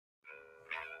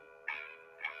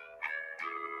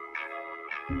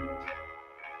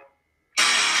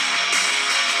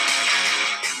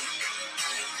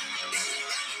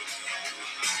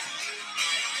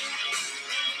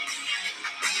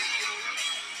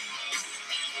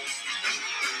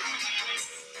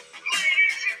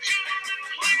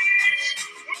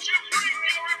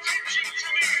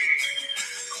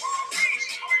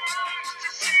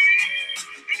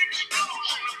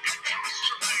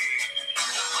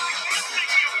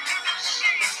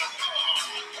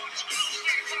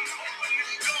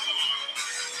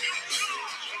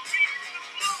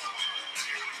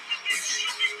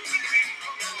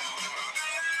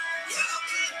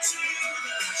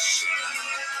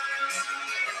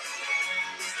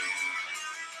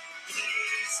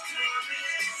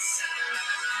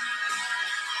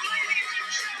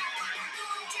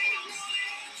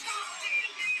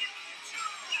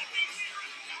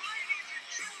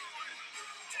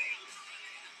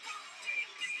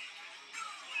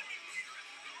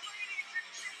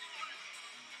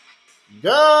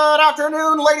Good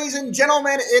afternoon, ladies and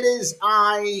gentlemen. It is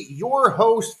I, your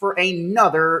host, for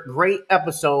another great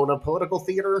episode of Political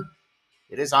Theater.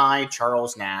 It is I,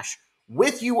 Charles Nash,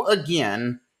 with you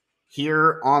again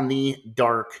here on the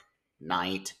Dark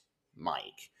Knight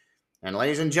Mic. And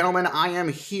ladies and gentlemen, I am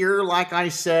here, like I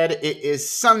said, it is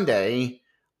Sunday,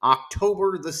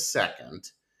 October the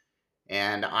 2nd,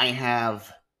 and I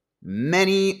have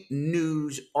many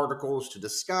news articles to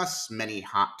discuss, many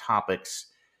hot topics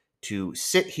to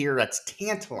sit here. That's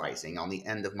tantalizing on the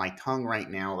end of my tongue right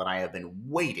now that I have been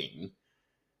waiting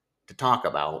to talk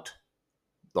about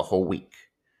the whole week.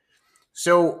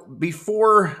 So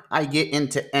before I get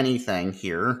into anything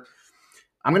here,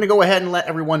 I'm going to go ahead and let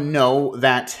everyone know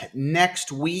that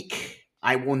next week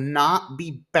I will not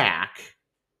be back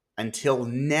until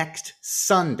next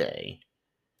Sunday.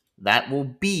 That will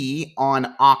be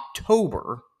on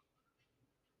October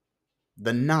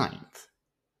the 9th.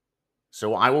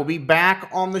 So I will be back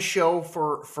on the show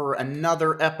for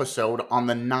another episode on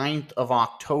the 9th of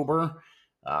October.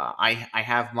 I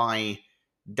have my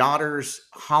daughter's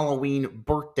Halloween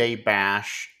birthday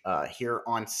bash here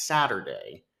on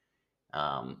Saturday.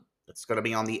 It's going to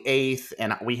be on the 8th,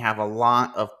 and we have a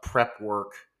lot of prep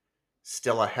work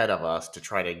still ahead of us to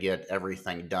try to get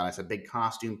everything done. It's a big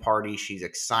costume party. She's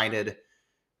excited. It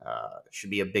should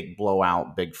be a big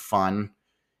blowout, big fun.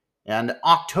 And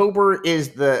October is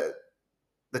the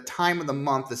time of the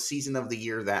month, the season of the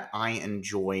year that I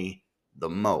enjoy the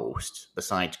most,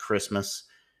 besides Christmas.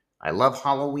 I love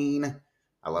Halloween.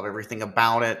 I love everything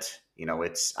about it. You know,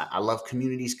 I love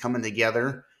communities coming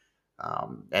together.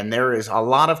 And there is a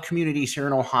lot of communities here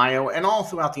in Ohio and all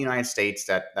throughout the United States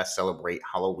that celebrate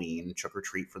Halloween, trick or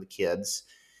treat for the kids.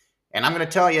 And I'm going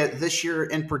to tell you, this year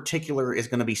in particular is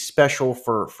going to be special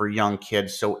for young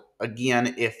kids. So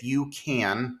again, if you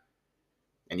can,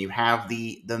 and you have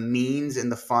the means and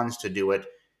the funds to do it,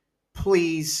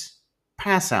 please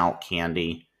pass out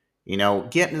candy. You know,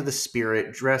 get into the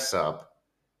spirit, dress up,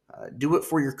 do it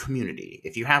for your community.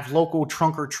 If you have local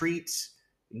trunk or treats,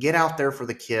 get out there for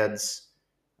the kids.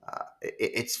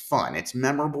 It's fun. It's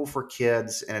memorable for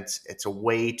kids, and it's a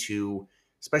way to,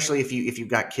 especially if you've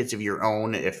got kids of your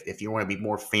own, if you want to be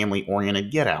more family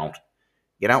oriented, get out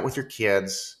with your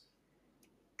kids.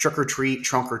 Trick or treat,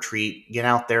 trunk or treat, get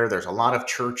out there. There's a lot of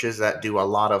churches that do a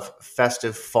lot of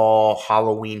festive fall,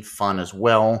 Halloween fun as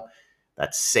well.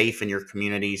 That's safe in your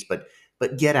communities, but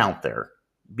get out there.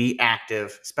 Be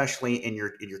active, especially in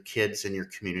your kids and your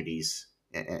communities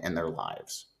and their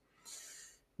lives.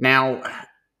 Now,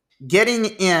 getting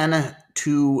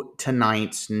into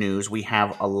tonight's news, we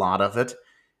have a lot of it,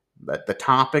 but the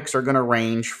topics are going to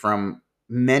range from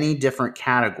many different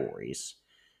categories.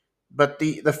 But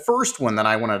the first one that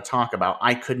I want to talk about,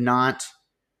 I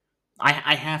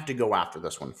have to go after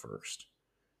this one first.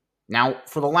 Now,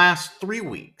 for the last 3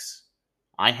 weeks,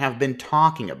 I have been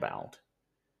talking about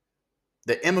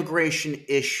the immigration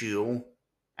issue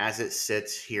as it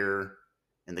sits here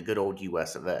in the good old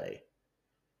US of A.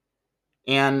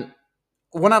 And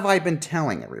what have I been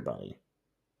telling everybody?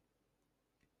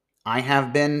 I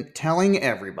have been telling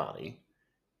everybody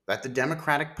that the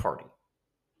Democratic Party,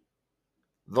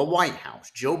 the White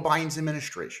House, Joe Biden's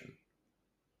administration,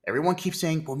 everyone keeps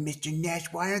saying, well, Mr.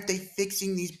 Nash, why aren't they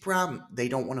fixing these problems? They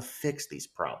don't want to fix these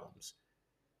problems.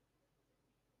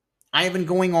 I have been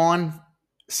going on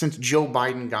since Joe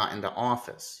Biden got into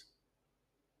office.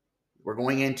 We're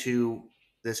going into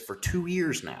this for 2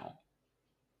 years now.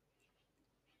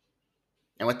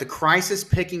 And with the crisis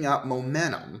picking up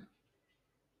momentum,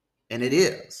 and it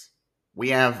is, we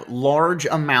have large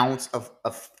amounts of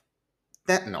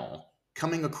fentanyl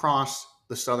coming across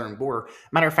the southern border.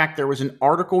 Matter of fact, there was an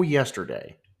article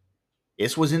yesterday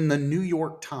This was in the New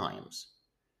York Times,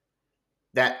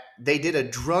 that they did a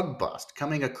drug bust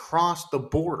coming across the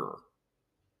border.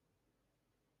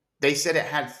 They said it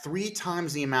had 3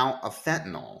 times the amount of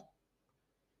fentanyl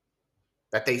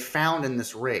that they found in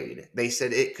this raid. They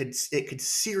said it could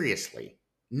seriously,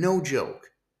 no joke,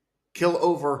 kill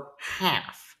over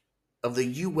half of the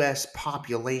U.S.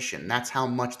 population. That's how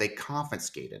much they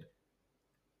confiscated.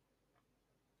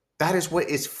 That is what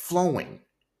is flowing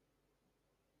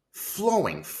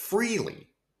freely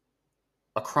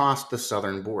across the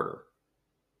southern border.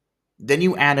 Then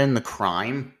you add in the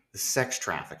crime, the sex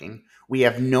trafficking. We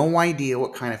have no idea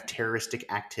what kind of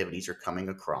terroristic activities are coming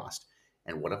across.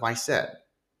 And what have I said?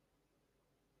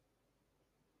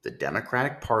 The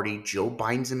Democratic Party, Joe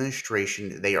Biden's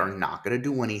administration, they are not going to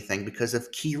do anything because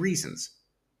of key reasons.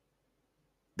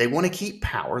 They want to keep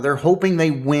power. They're hoping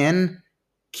they win,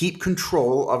 keep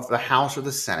control of the House or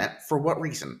the Senate. For what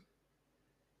reason?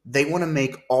 They want to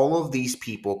make all of these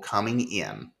people coming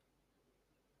in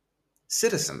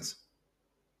citizens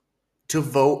to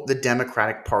vote the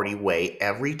Democratic Party way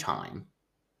every time,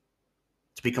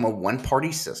 to become a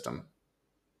one-party system,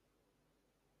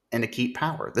 and to keep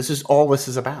power. This is all this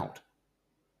is about.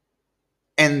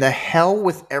 And the hell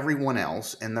with everyone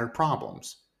else and their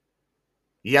problems.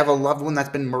 You have a loved one that's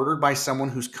been murdered by someone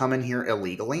who's come in here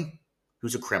illegally,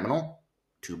 who's a criminal.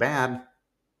 Too bad.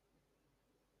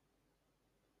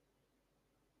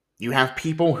 You have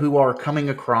people who are coming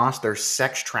across, their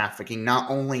sex trafficking,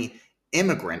 not only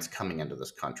immigrants coming into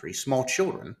this country, small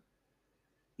children.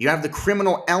 You have the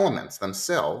criminal elements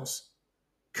themselves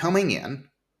coming in,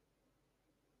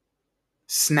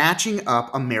 snatching up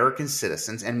American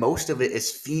citizens, and most of it is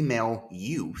female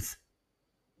youth,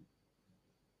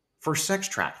 for sex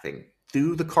trafficking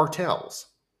through the cartels.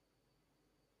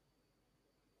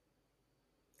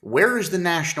 Where is the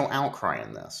national outcry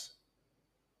in this?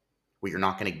 Well, you're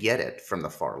not going to get it from the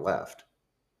far left.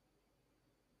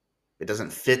 It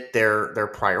doesn't fit their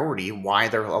priority why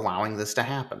they're allowing this to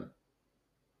happen.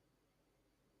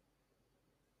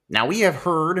 Now, we have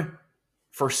heard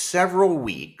for several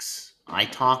weeks, I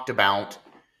talked about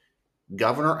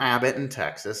Governor Abbott in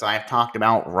Texas. I have talked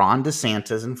about Ron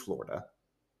DeSantis in Florida.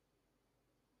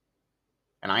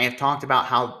 And I have talked about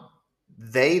how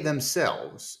they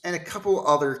themselves and a couple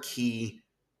other key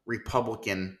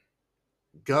Republican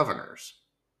governors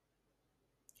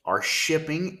are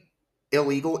shipping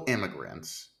illegal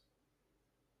immigrants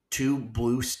to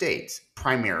blue states,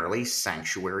 primarily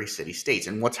sanctuary city states.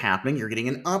 And what's happening? You're getting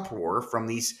an uproar from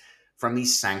these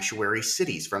sanctuary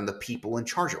cities, from the people in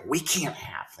charge. We can't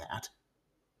have that.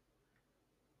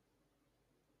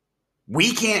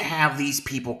 We can't have these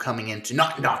people coming into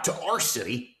not to our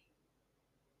city.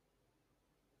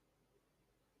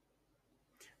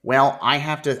 Well, I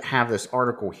have to have this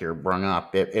article here brung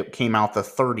up. It came out the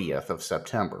 30th of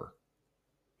September,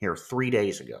 here 3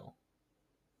 days ago.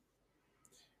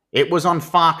 It was on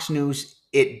Fox News.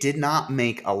 It did not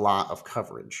make a lot of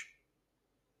coverage.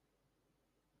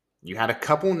 You had a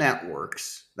couple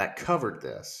networks that covered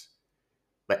this,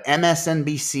 but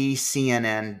MSNBC,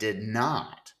 CNN did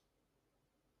not.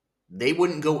 They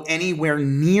wouldn't go anywhere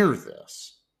near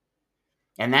this.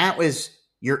 And that was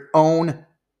your own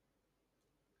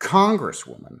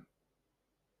Congresswoman,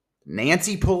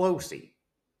 Nancy Pelosi,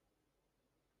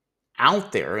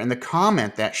 out there in the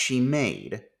comment that she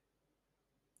made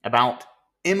about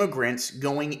immigrants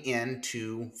going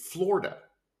into Florida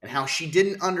and how she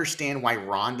didn't understand why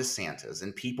Ron DeSantis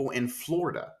and people in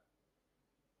Florida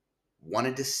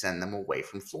wanted to send them away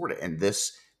from Florida. And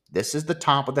this is the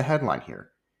top of the headline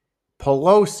here.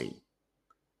 Pelosi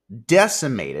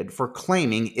decimated for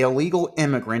claiming illegal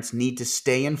immigrants need to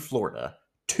stay in Florida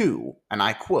to, and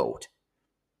I quote,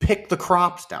 pick the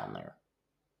crops down there.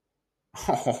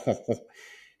 Oh,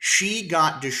 she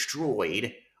got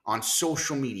destroyed on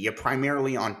social media,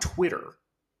 primarily on Twitter,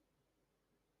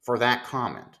 for that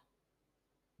comment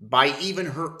by even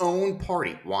her own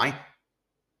party. Why?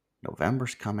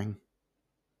 November's coming.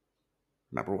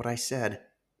 Remember what I said.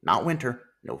 Not winter.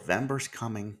 November's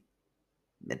coming.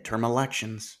 Midterm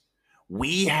elections.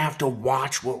 We have to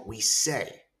watch what we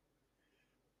say.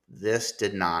 This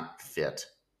did not fit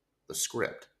the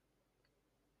script.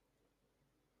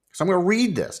 So I'm going to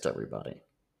read this to everybody.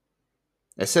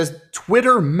 It says,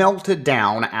 Twitter melted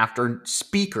down after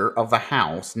Speaker of the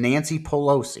House, Nancy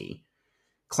Pelosi,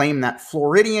 claimed that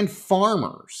Floridian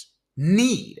farmers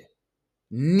need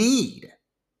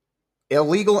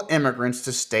illegal immigrants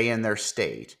to stay in their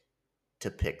state to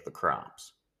pick the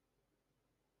crops.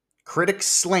 Critics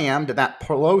slammed that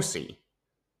Pelosi,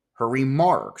 her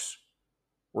remarks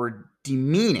were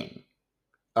demeaning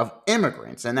of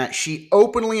immigrants, and that she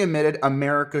openly admitted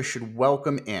America should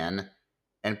welcome in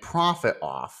and profit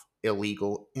off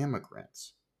illegal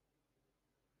immigrants.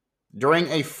 During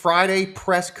a Friday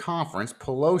press conference,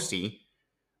 Pelosi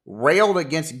railed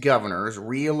against governors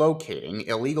relocating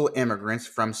illegal immigrants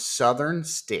from southern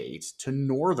states to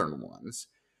northern ones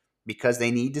because they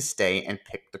need to stay and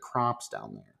pick the crops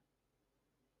down there.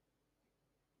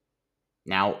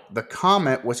 Now, the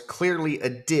comment was clearly a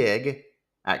dig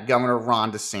at Governor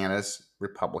Ron DeSantis,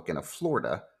 Republican of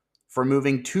Florida, for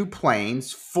moving 2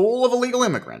 planes full of illegal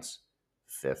immigrants,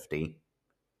 50,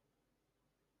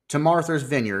 to Martha's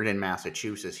Vineyard in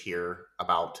Massachusetts here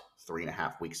about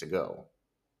 3.5 weeks ago.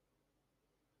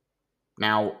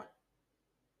 Now,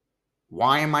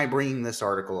 why am I bringing this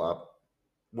article up?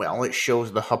 Well, it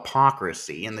shows the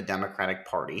hypocrisy in the Democratic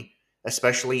Party,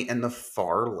 especially in the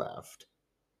far left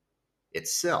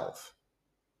itself.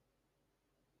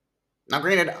 Now,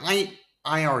 granted,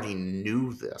 I already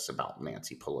knew this about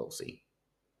Nancy Pelosi.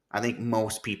 I think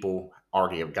most people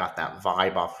already have got that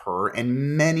vibe off her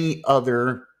and many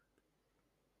other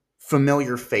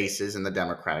familiar faces in the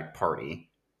Democratic Party.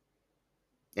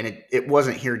 And it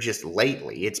wasn't here just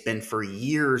lately. It's been for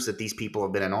years that these people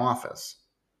have been in office.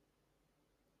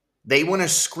 They want to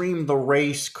scream the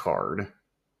race card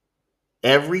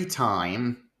every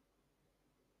time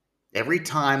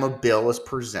a bill is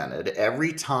presented,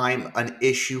 every time an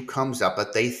issue comes up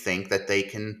that they think that they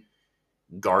can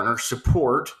garner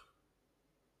support,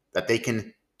 that they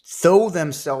can throw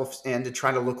themselves in to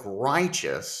try to look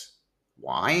righteous.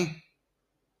 Why?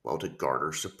 Well, to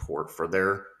garner support for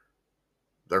their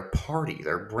party,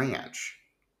 their branch,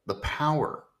 the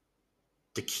power,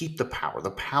 to keep the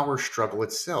power struggle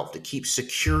itself, to keep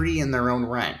security in their own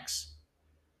ranks.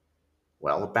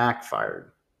 Well, it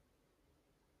backfired.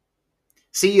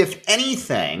 See, if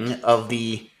anything of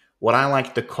the, what I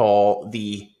like to call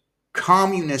the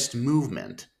communist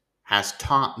movement has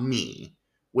taught me,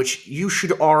 which you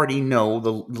should already know,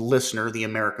 the listener, the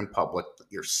American public,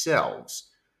 yourselves.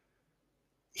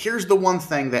 Here's the one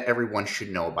thing that everyone should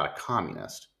know about a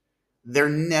communist. They're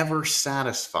never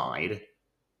satisfied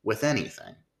with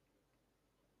anything.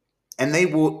 And they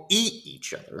will eat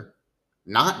each other,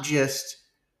 not just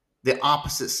the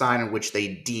opposite side in which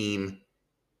they deem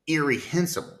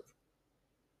irreprehensible.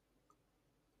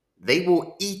 They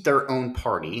will eat their own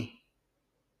party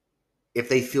if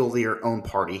they feel their own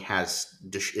party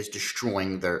is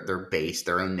destroying their base,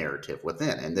 their own narrative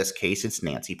within. In this case, it's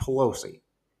Nancy Pelosi.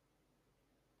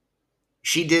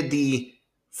 She did the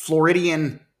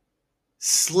Floridian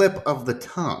slip of the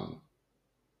tongue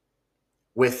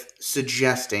with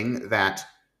suggesting that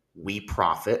we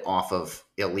profit off of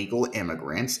illegal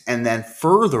immigrants, and then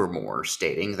furthermore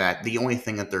stating that the only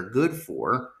thing that they're good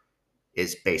for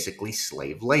is basically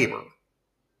slave labor,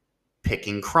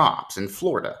 picking crops in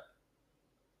Florida.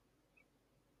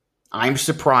 I'm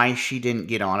surprised she didn't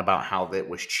get on about how that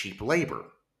was cheap labor.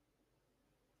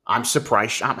 I'm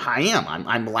surprised.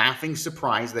 I'm laughing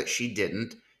surprised that she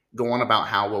didn't go on about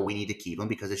how, well, we need to keep them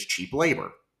because it's cheap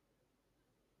labor.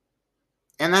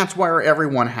 And that's where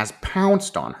everyone has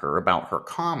pounced on her about her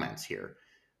comments here.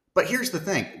 But here's the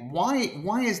thing.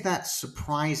 Why is that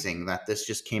surprising that this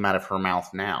just came out of her mouth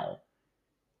now?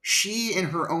 She and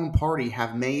her own party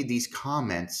have made these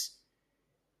comments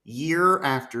year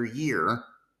after year.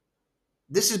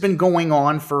 This has been going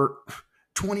on for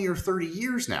 20 or 30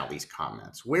 years now, these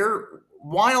comments.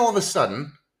 Why all of a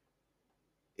sudden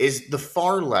is the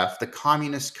far left, the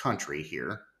communist country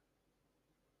here,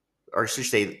 or I should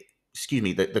say, excuse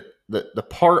me, the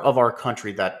part of our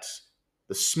country that's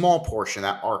the small portion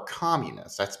that are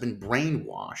communists, that's been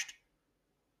brainwashed.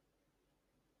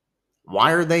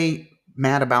 Why are they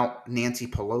mad about Nancy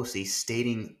Pelosi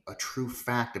stating a true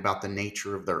fact about the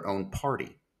nature of their own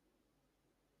party?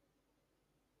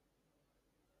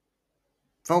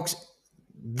 Folks,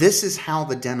 this is how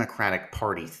the Democratic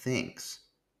Party thinks.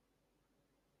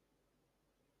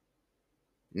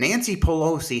 Nancy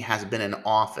Pelosi has been in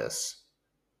office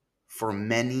for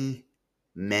many,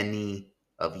 many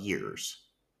of years.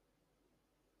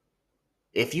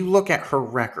 If you look at her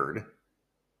record,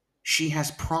 she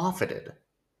has profited.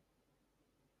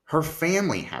 Her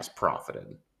family has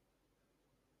profited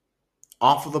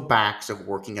off of the backs of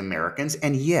working Americans,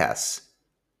 and yes,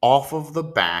 off of the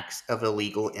backs of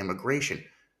illegal immigration.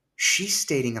 She's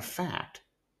stating a fact.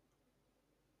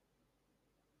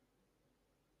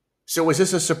 So is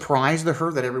this a surprise to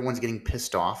her that everyone's getting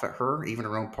pissed off at her, even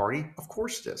her own party? Of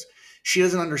course it is. She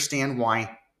doesn't understand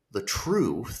why the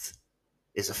truth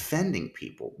is offending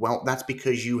people. Well, that's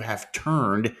because you have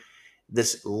turned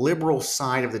this liberal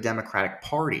side of the Democratic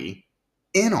Party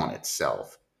in on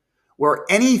itself. where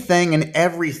anything and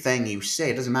everything you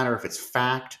say, it doesn't matter if it's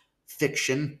fact,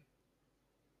 fiction,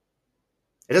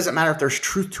 it doesn't matter if there's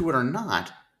truth to it or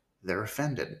not, they're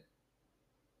offended.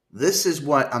 This is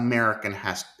what American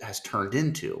has turned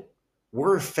into.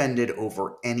 We're offended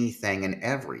over anything and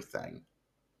everything.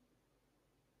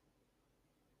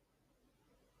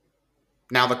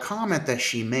 Now, the comment that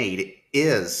she made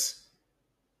is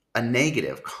a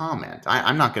negative comment.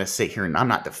 I'm not going to sit here and I'm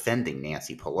not defending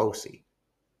Nancy Pelosi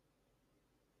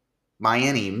by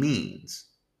any means.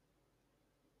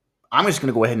 I'm just going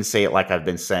to go ahead and say it like I've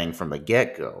been saying from the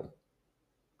get-go.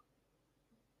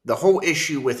 The whole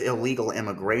issue with illegal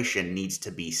immigration needs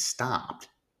to be stopped.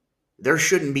 There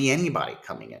shouldn't be anybody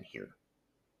coming in here.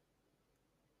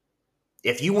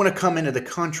 If you want to come into the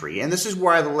country, and this is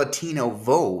why the Latino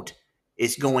vote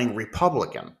is going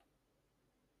Republican.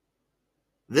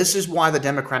 This is why the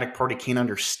Democratic Party can't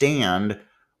understand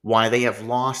why they have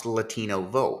lost the Latino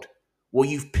vote. Well,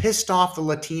 you've pissed off the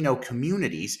Latino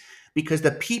communities because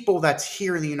the people that's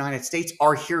here in the United States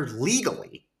are here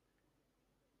legally.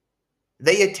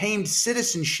 They attained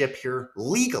citizenship here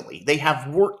legally. They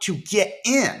have worked to get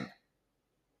in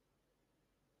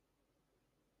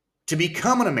to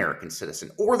become an American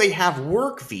citizen, or they have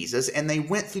work visas and they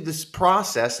went through this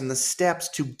process and the steps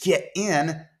to get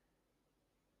in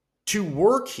to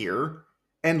work here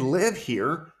and live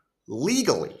here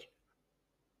legally.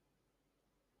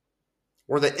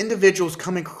 Or the individuals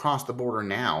coming across the border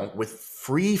now with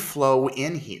free flow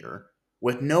in here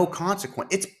with no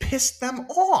consequence, it's pissed them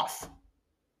off.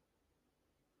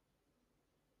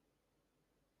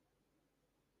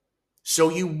 So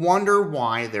you wonder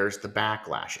why there's the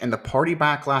backlash. And the party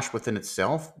backlash within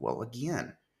itself, well,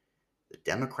 again, the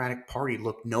Democratic Party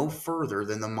looked no further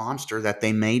than the monster that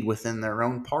they made within their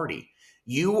own party.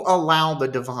 You allow the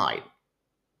divide.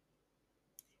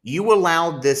 You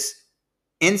allowed this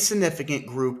insignificant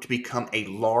group to become a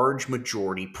large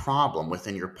majority problem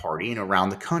within your party and around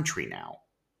the country now.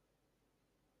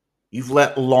 You've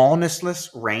let lawlessness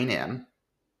reign in.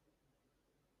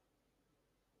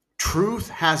 Truth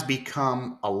has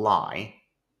become a lie.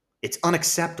 It's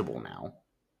unacceptable now.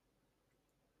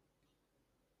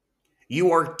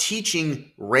 You are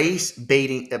teaching race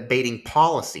baiting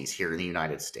policies here in the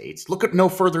United States. Look at no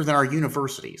further than our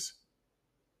universities.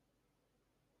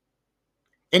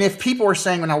 And if people are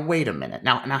saying, well, now wait a minute,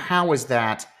 now how is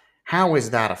that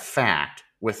a fact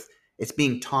with it's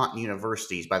being taught in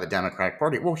universities by the Democratic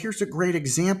Party? Well, here's a great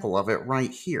example of it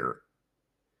right here.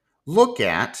 Let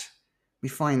me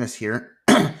find this here.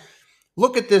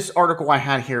 Look at this article I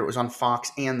had here. It was on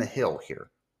Fox and The Hill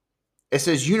here. It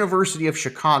says University of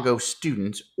Chicago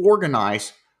students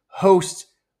host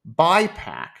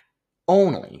BIPAC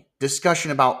only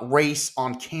discussion about race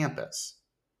on campus.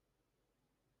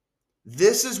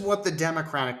 This is what the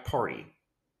Democratic Party,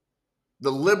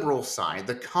 the liberal side,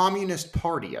 the Communist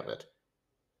Party of it,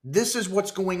 this is what's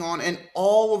going on in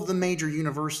all of the major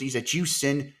universities that you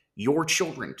send your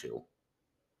children to.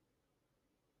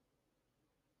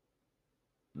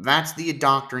 That's the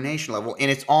indoctrination level, and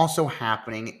it's also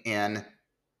happening in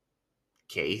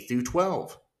K through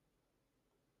 12.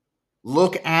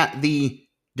 Look at the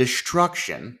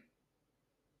destruction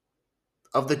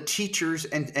of the teachers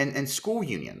and school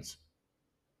unions.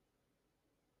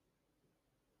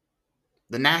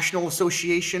 The National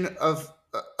Association of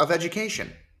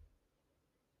Education.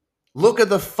 Look at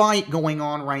the fight going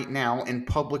on right now in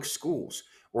public schools,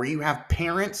 where you have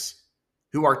parents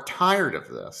who are tired of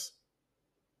this.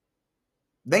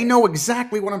 They know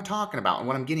exactly what I'm talking about and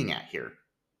what I'm getting at here.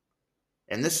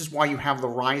 And this is why you have the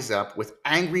rise up with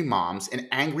angry moms and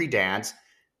angry dads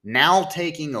now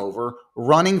taking over,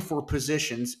 running for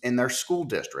positions in their school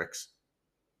districts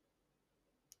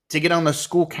to get on the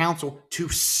school council to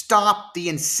stop the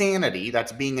insanity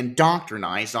that's being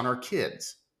indoctrinized on our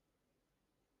kids.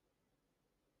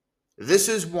 This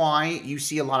is why you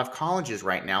see a lot of colleges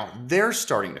right now, they're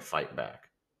starting to fight back.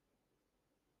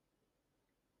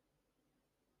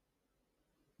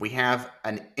 We have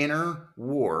an inner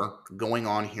war going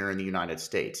on here in the United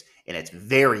States, and it's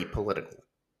very political.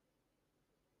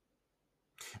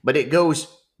 But it goes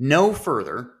no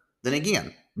further than,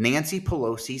 again, Nancy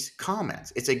Pelosi's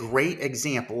comments. It's a great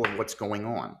example of what's going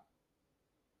on.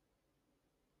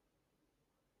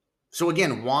 So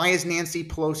again, why is Nancy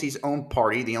Pelosi's own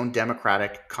party, the own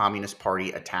Democratic Communist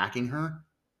Party, attacking her?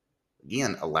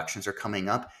 Again, elections are coming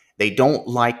up. They don't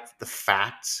like the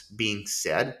facts being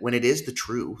said when it is the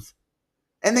truth.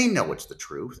 And they know it's the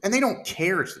truth. And they don't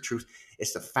care it's the truth.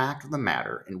 It's the fact of the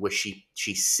matter in which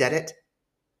she said it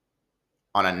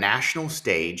on a national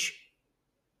stage.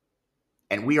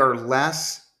 And we are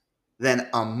less than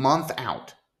a month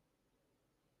out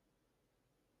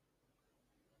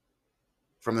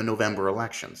from the November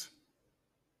elections.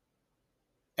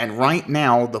 And right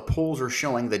now, the polls are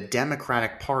showing the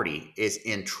Democratic Party is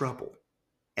in trouble.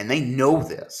 And they know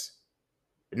this.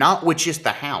 Not with just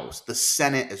the House, the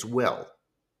Senate as well.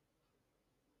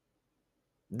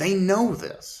 They know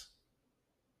this.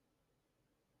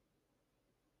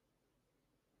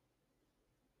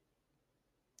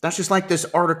 That's just like this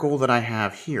article that I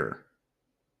have here.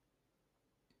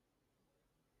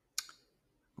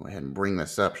 Go ahead and bring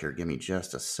this up here. Give me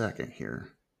just a second here.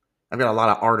 I've got a lot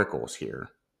of articles here.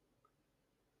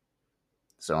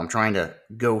 So I'm trying to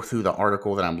go through the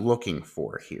article that I'm looking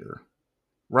for here.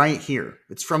 Right here.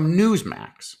 It's from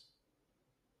Newsmax.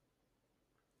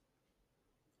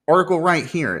 Article right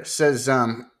here. It says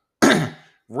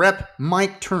Rep.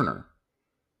 Mike Turner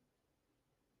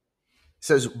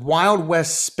says Wild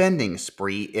West spending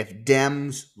spree if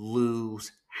Dems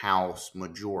lose House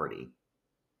majority.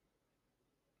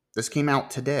 This came out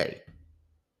today,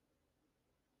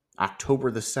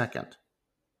 October the 2nd.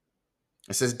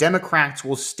 It says Democrats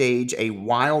will stage a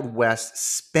Wild West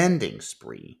spending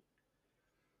spree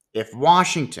if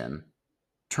Washington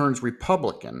turns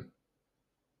Republican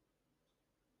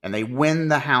and they win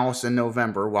the House in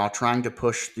November while trying to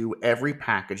push through every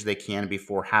package they can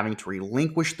before having to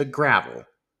relinquish the gavel.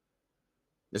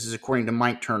 This is according to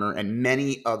Mike Turner and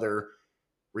many other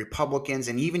Republicans,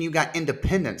 and even you got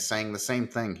independents saying the same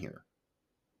thing here.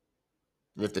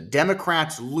 If the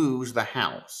Democrats lose the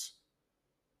House,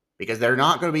 because they're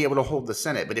not going to be able to hold the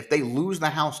Senate, but if they lose the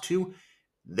House too,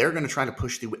 they're going to try to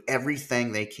push through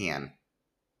everything they can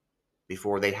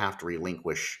before they have to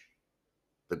relinquish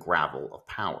the gavel of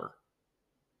power.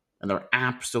 And they're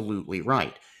absolutely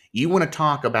right. You want to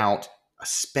talk about a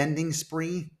spending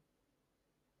spree?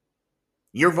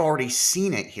 You've already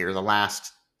seen it here the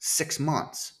last 6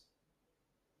 months.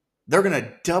 They're going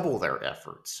to double their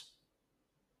efforts.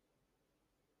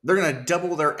 They're going to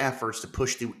double their efforts to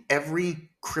push through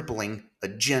every crippling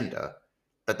agenda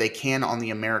that they can on the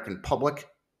American public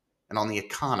and on the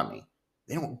economy.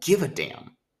 They don't give a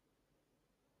damn.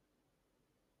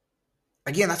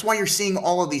 Again, that's why you're seeing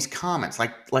all of these comments,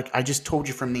 like I just told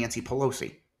you from Nancy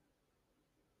Pelosi.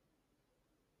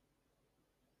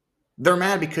 They're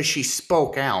mad because she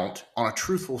spoke out on a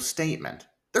truthful statement.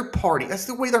 Their party, that's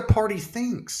the way their party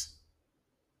thinks.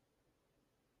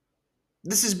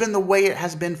 This has been the way it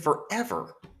has been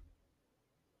forever.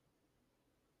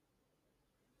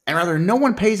 And rather, no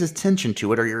one pays attention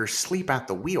to it or you're asleep at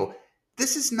the wheel.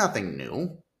 This is nothing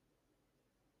new.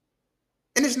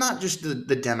 And it's not just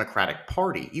the Democratic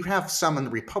Party. You have some in the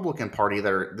Republican Party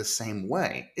that are the same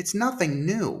way. It's nothing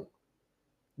new.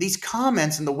 These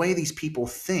comments and the way these people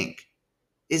think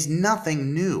is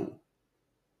nothing new.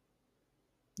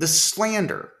 The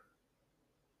slander,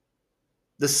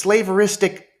 the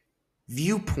slaveristic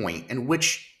viewpoint in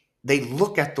which they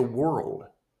look at the world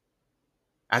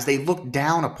as they look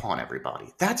down upon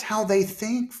everybody. That's how they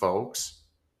think, folks.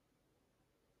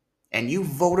 And you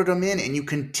voted them in, and you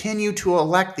continue to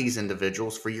elect these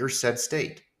individuals for your said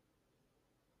state.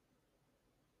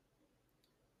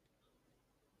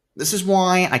 This is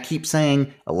why I keep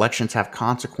saying elections have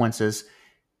consequences.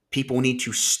 People need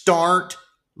to start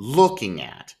looking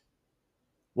at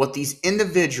what these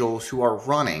individuals who are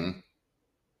running,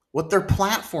 what their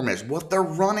platform is, what they're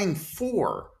running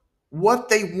for, what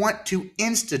they want to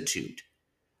institute.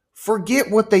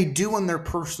 Forget what they do in their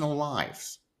personal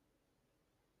lives.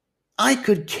 I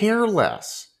could care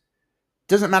less.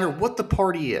 Doesn't matter what the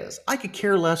party is. I could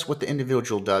care less what the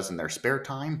individual does in their spare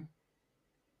time.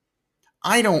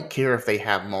 I don't care if they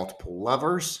have multiple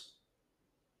lovers.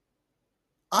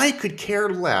 I could care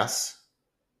less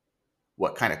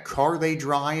what kind of car they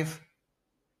drive,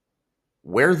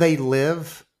 where they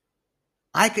live.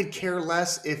 I could care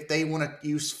less if they want to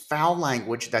use foul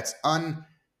language that's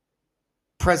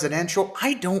unpresidential.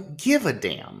 I don't give a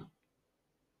damn.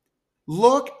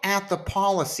 Look at the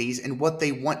policies and what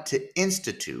they want to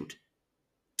institute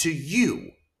to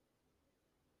you.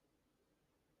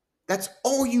 That's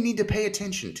all you need to pay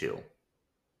attention to.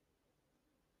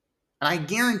 And I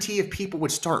guarantee if people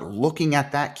would start looking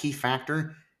at that key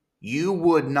factor, you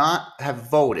would not have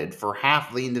voted for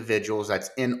half the individuals that's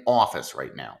in office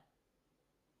right now.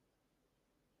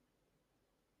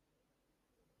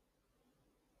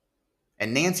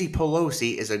 And Nancy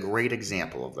Pelosi is a great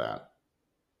example of that.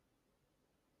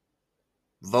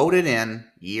 Voted in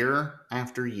year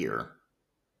after year.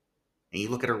 And you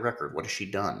look at her record, what has she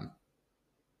done?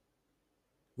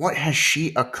 What has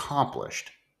she accomplished?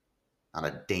 Not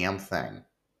a damn thing.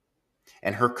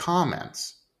 And her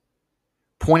comments,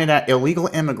 pointed at illegal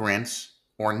immigrants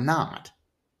or not,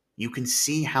 you can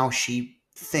see how she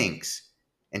thinks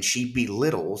and she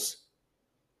belittles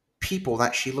people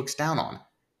that she looks down on.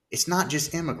 It's not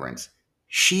just immigrants.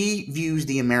 She views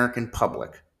the American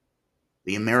public,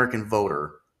 the American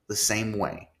voter, the same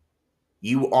way.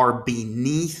 You are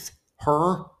beneath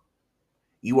her.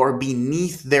 You are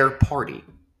beneath their party.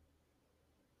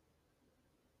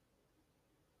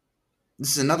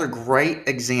 This is another great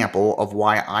example of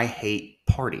why I hate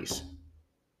parties.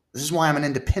 This is why I'm an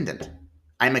independent.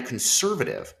 I'm a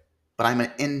conservative, but I'm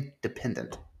an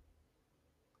independent.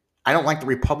 I don't like the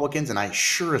Republicans, and I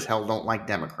sure as hell don't like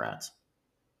Democrats.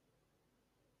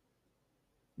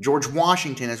 George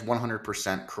Washington is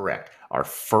 100% correct. Our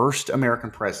first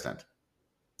American president.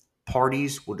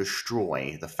 Parties will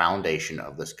destroy the foundation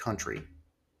of this country.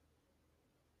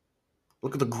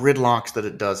 Look at the gridlocks that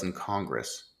it does in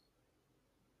Congress.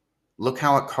 Look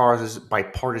how it causes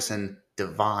bipartisan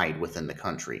divide within the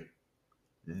country.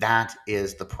 That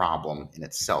is the problem in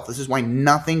itself. This is why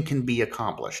nothing can be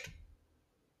accomplished.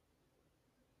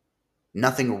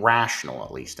 Nothing rational,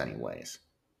 at least anyways.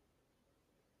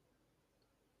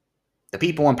 The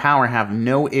people in power have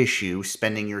no issue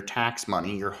spending your tax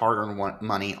money, your hard-earned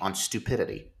money on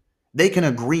stupidity. They can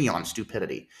agree on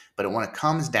stupidity. But when it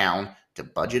comes down to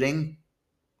budgeting,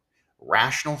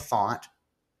 rational thought,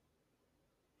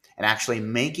 and actually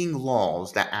making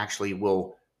laws that actually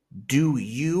will do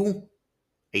you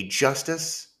a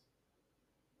justice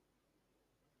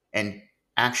and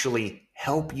actually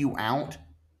help you out,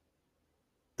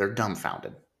 they're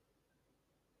dumbfounded.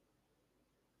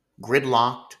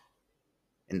 Gridlocked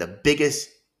in the biggest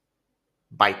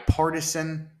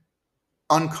bipartisan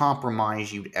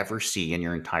uncompromise you'd ever see in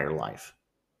your entire life.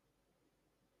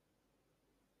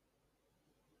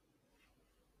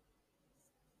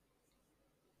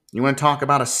 You want to talk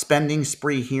about a spending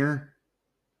spree here?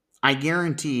 I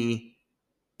guarantee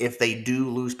if they do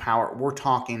lose power, we're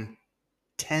talking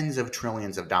tens of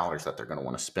trillions of dollars that they're going to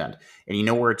want to spend. And you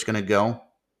know where it's going to go?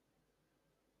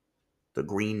 The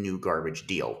Green New Garbage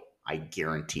deal. I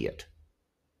guarantee it.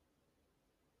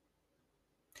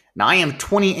 Now, I am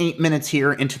 28 minutes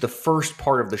here into the first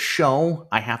part of the show.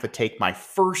 I have to take my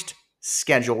first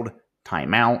scheduled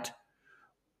timeout.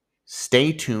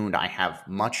 Stay tuned. I have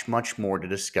much, much more to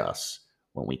discuss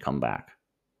when we come back.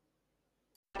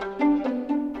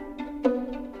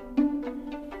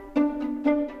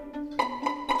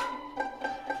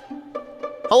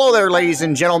 Hello there, ladies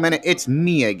and gentlemen. It's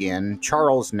me again,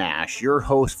 Charles Nash, your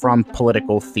host from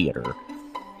Political Theater.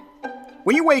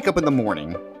 When you wake up in the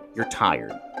morning, you're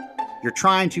tired. You're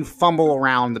trying to fumble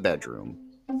around the bedroom,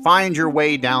 find your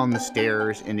way down the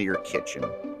stairs into your kitchen.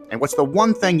 And what's the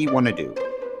one thing you want to do?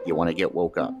 You want to get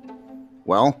woke up.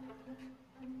 Well,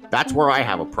 that's where I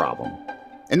have a problem.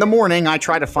 In the morning, I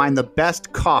try to find the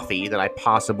best coffee that I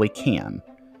possibly can.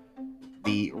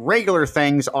 The regular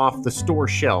things off the store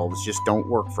shelves just don't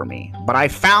work for me. But I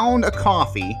found a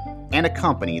coffee and a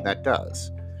company that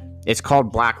does. It's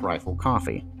called Black Rifle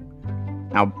Coffee.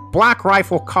 Now, Black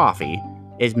Rifle Coffee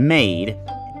is made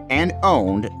and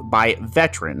owned by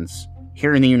veterans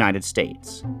here in the United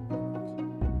States.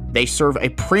 They serve a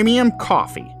premium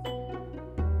coffee.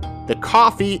 The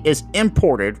coffee is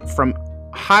imported from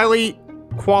highly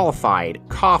qualified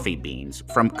coffee beans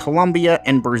from Colombia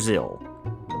and Brazil.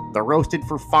 They're roasted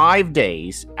for 5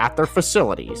 days at their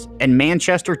facilities in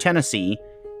Manchester, Tennessee,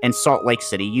 and Salt Lake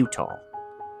City, Utah.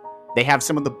 They have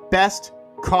some of the best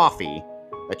coffee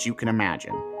that you can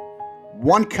imagine.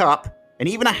 1 cup, and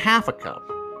even a half a cup,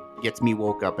 gets me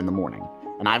woke up in the morning.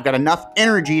 And I've got enough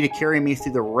energy to carry me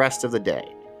through the rest of the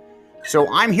day. So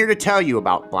I'm here to tell you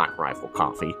about Black Rifle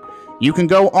Coffee. You can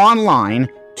go online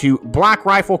to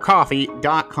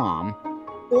blackriflecoffee.com,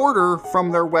 order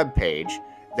from their webpage.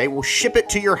 They will ship it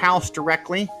to your house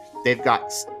directly. They've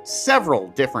got several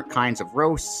different kinds of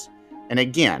roasts. And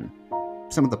again,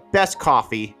 some of the best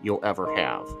coffee you'll ever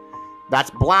have. That's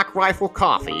Black Rifle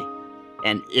Coffee.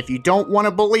 And if you don't want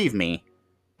to believe me,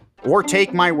 or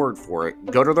take my word for it,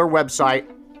 go to their website.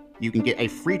 You can get a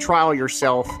free trial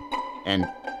yourself and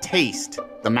taste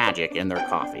the magic in their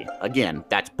coffee. Again,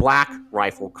 that's Black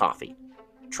Rifle Coffee.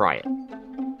 Try it.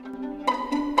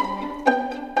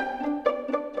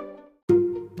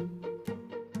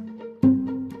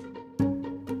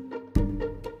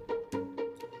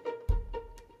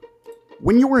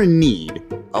 When you're in need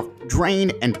of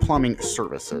drain and plumbing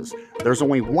services, there's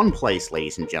only one place,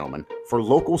 ladies and gentlemen, for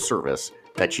local service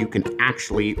that you can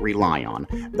actually rely on.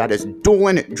 That is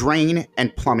Dolan Drain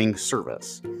and Plumbing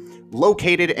Service.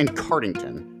 Located in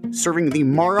Cardington, serving the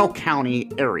Morrow County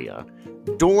area,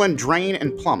 Dolan Drain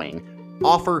and Plumbing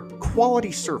offer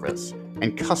quality service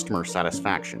and customer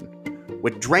satisfaction.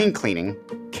 with drain cleaning,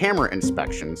 camera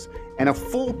inspections, and a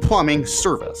full plumbing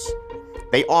service.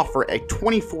 They offer a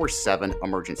 24/7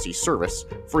 emergency service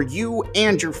for you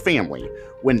and your family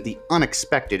when the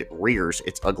unexpected rears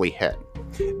its ugly head.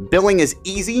 Billing is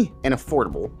easy and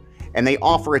affordable, and they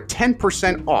offer a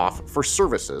 10% off for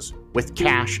services with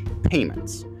cash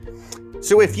payments.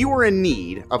 So if you are in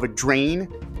need of a drain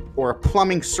or a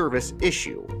plumbing service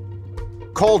issue,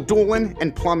 call Doolin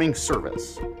and Plumbing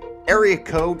Service, area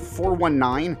code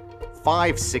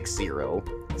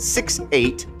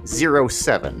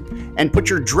 419-560-6807, and put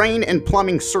your drain and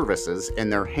plumbing services in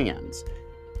their hands.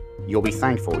 You'll be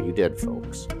thankful you did,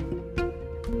 folks.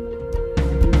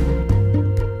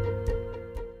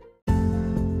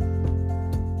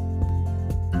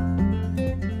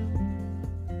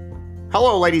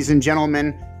 Hello, ladies and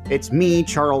gentlemen. It's me,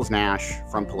 Charles Nash,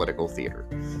 from Political Theater.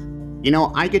 You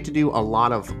know, I get to do a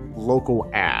lot of local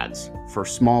ads for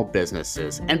small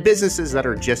businesses and businesses that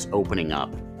are just opening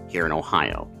up here in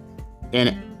Ohio.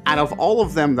 And out of all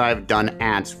of them that I've done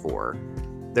ads for,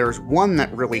 there's one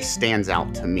that really stands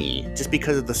out to me just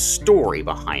because of the story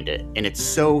behind it, and it's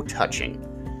so touching.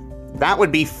 That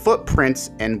would be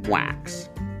Footprints in Wax.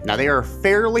 Now, they are a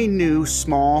fairly new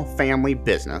small family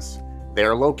business. They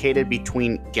are located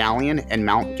between Galion and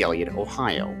Mount Gilead,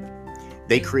 Ohio.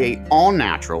 They create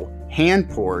all-natural,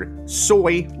 hand-poured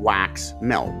soy wax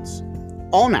melts.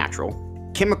 All-natural,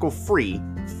 chemical-free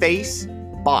face,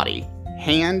 body,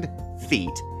 hand,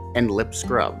 feet, and lip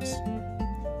scrubs.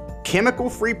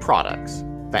 Chemical-free products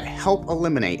that help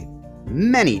eliminate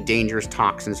many dangerous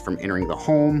toxins from entering the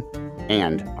home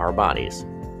and our bodies.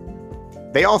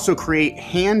 They also create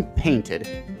hand-painted,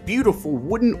 beautiful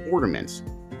wooden ornaments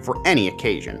for any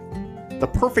occasion, the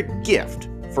perfect gift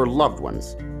for loved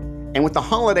ones. And with the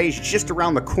holidays just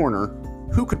around the corner,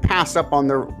 who could pass up on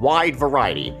their wide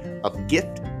variety of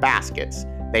gift baskets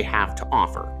they have to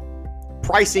offer?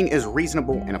 Pricing is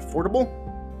reasonable and affordable.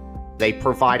 They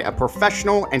provide a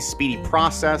professional and speedy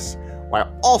process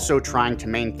while also trying to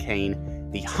maintain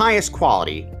the highest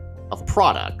quality of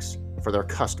products for their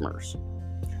customers.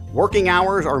 Working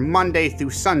hours are Monday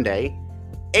through Sunday,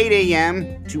 8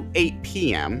 a.m. to 8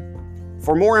 p.m.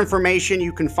 For more information,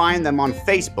 you can find them on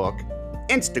Facebook,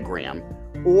 Instagram,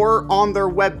 or on their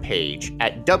webpage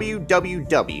at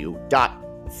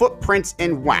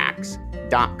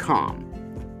www.footprintsinwax.com.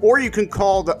 Or you can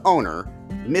call the owner,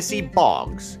 Missy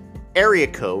Boggs, area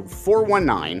code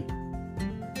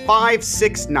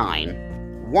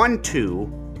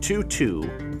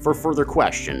 419-569-1222 for further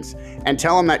questions, and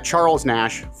tell them that Charles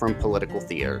Nash from Political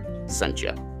Theater sent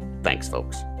you. Thanks,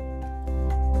 folks.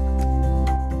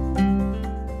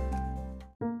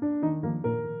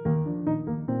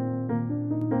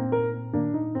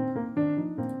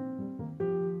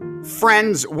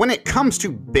 Friends, when it comes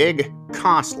to big,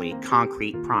 costly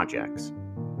concrete projects,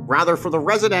 rather for the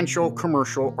residential,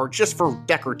 commercial, or just for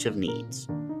decorative needs,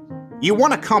 you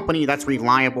want a company that's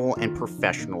reliable and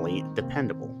professionally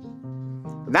dependable.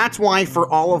 That's why for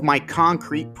all of my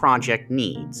concrete project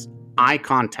needs, I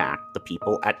contact the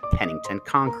people at Pennington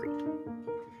Concrete.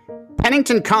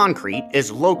 Pennington Concrete is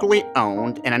locally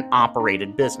owned and an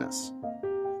operated business.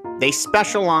 They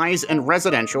specialize in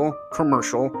residential,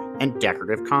 commercial, and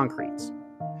decorative concretes.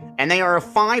 And they are a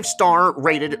 5-star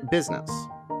rated business.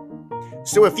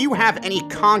 So if you have any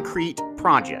concrete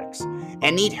projects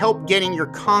and need help getting your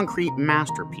concrete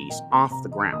masterpiece off the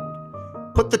ground,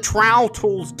 put the trowel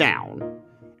tools down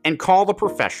and call the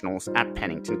professionals at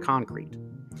Pennington Concrete.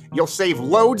 You'll save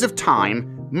loads of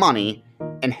time, money,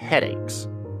 and headaches.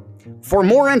 For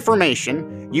more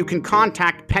information, you can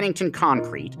contact Pennington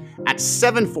Concrete at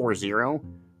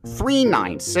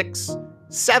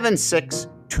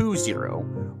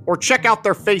 740-396-7620 or check out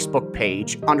their Facebook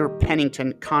page under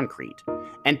Pennington Concrete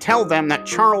and tell them that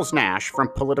Charles Nash from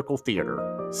Political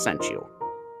Theater sent you.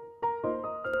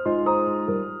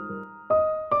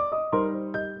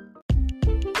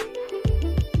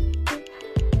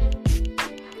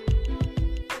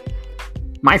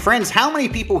 My friends, how many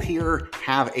people here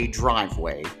have a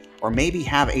driveway or maybe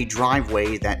have a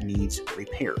driveway that needs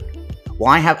repaired?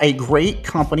 Well, I have a great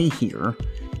company here.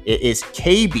 It is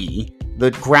KB, the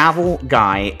Gravel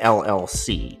Guy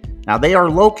LLC. Now, they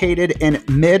are located in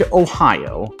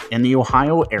mid-Ohio, in the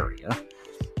Ohio area.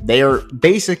 They are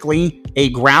basically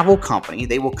a gravel company.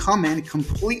 They will come in,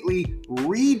 completely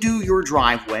redo your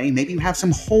driveway. Maybe you have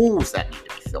some holes that need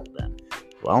to be filled in.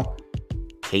 Well,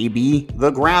 KB,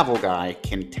 the Gravel Guy,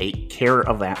 can take care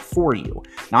of that for you.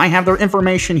 Now, I have their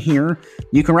information here.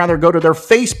 You can rather go to their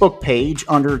Facebook page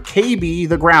under KB,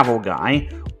 the Gravel Guy,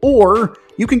 or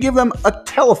you can give them a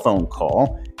telephone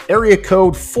call, area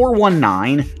code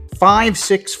 419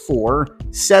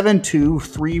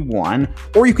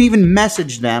 564-7231, or you can even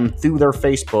message them through their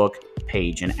Facebook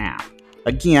page and app.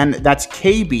 Again, that's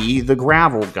KB, the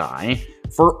gravel guy,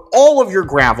 for all of your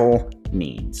gravel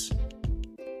needs.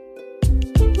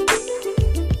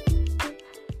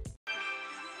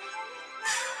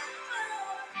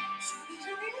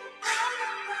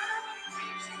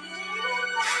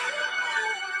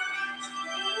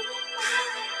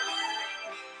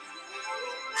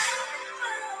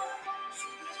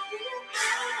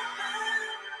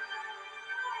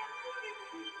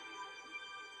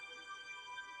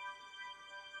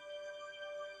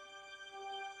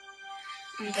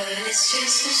 But it's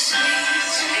just a sweet,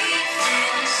 sweet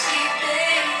fantasy,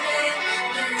 baby.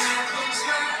 When I close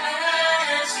my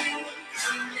eyes, you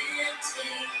come and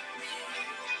take me.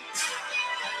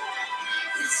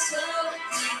 It's so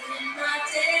deep in my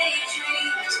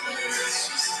daydreams, but it's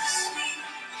just a sweet,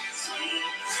 sweet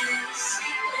fantasy,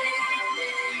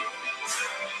 baby.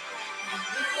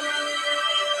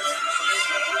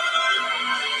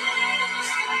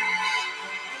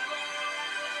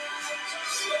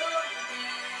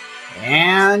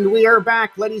 And we are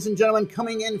back, ladies and gentlemen,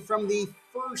 coming in from the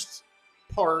first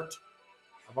part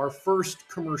of our first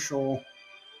commercial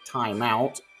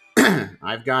timeout.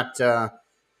 I've got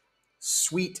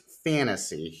Sweet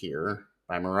Fantasy here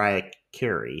by Mariah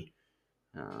Carey.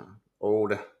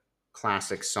 Old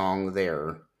classic song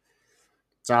there.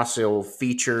 It's also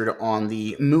featured on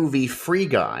the movie Free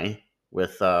Guy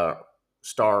with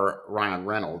star Ryan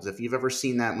Reynolds. If you've ever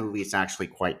seen that movie, it's actually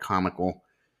quite comical.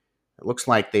 It looks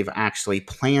like they've actually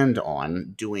planned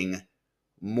on doing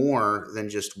more than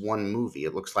just one movie.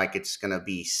 It looks like it's going to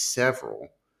be several.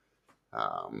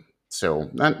 So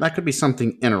that could be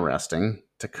something interesting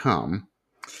to come.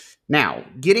 Now,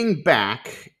 getting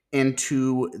back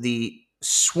into the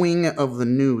swing of the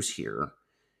news here,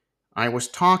 I was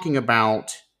talking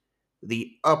about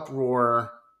the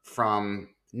uproar from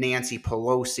Nancy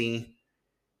Pelosi,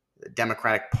 the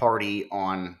Democratic Party,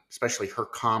 on especially her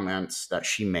comments that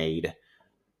she made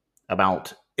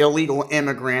about illegal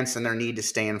immigrants and their need to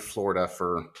stay in Florida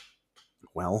for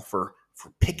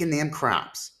picking them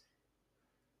crops.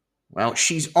 Well,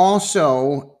 she's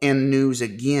also in news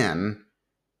again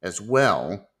as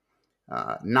well,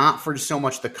 not for so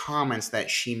much the comments that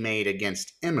she made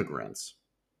against immigrants,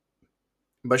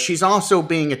 but she's also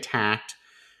being attacked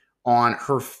on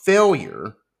her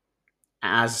failure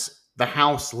as the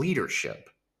House leadership.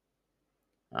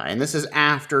 And this is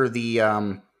after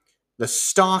the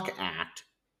Stock Act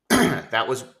that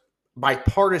was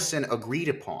bipartisan agreed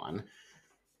upon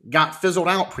got fizzled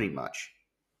out pretty much.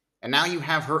 And now you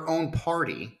have her own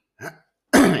party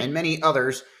and many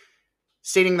others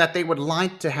stating that they would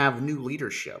like to have new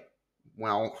leadership.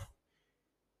 Well,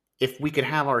 if we could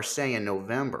have our say in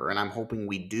November, and I'm hoping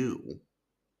we do,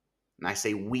 and I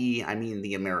say we, I mean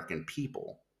the American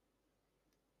people,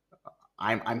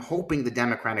 I'm hoping the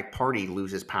Democratic Party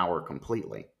loses power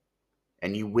completely,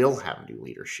 and you will have new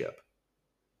leadership.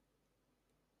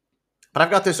 But I've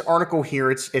got this article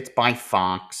here. It's by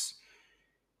Fox.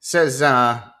 It says,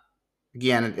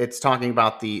 again, it's talking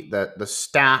about the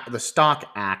Stock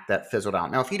Act that fizzled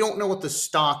out. Now, if you don't know what the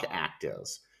Stock Act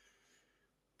is,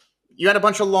 you had a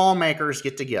bunch of lawmakers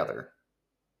get together,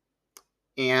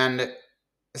 and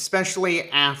especially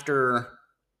after,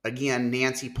 again,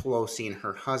 Nancy Pelosi and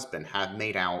her husband had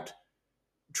made out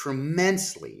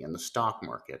tremendously in the stock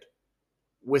market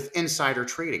with insider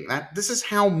trading. This is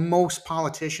how most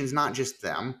politicians, not just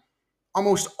them,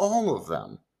 almost all of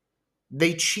them,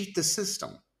 they cheat the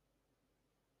system.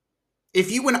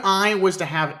 If you and I was to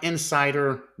have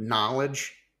insider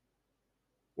knowledge,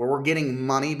 where we're getting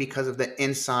money because of the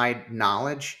inside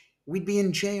knowledge, we'd be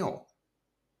in jail.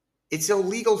 It's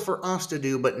illegal for us to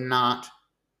do, but not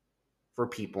for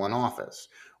people in office.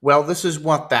 Well, this is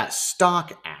what that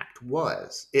Stock Act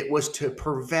was. It was to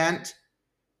prevent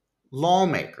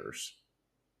lawmakers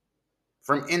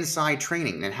from inside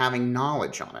trading and having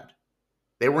knowledge on it.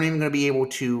 They weren't even going to be able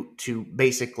to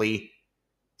basically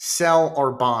sell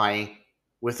or buy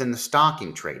within the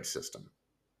stocking trade system.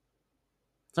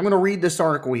 So I'm going to read this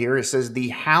article here. It says, the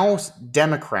House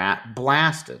Democrat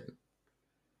blasted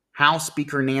House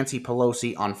Speaker Nancy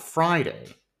Pelosi on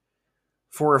Friday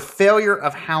for a failure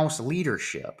of House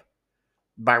leadership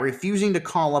by refusing to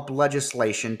call up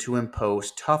legislation to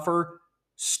impose tougher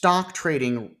stock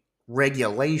trading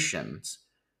regulations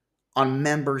on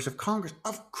members of Congress.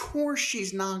 Of course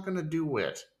she's not going to do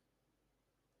it.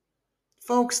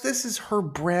 Folks, this is her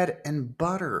bread and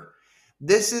butter.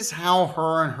 This is how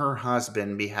her and her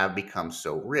husband have become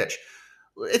so rich.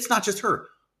 It's not just her.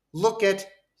 Look at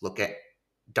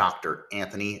Dr.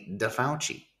 Anthony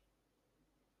Fauci.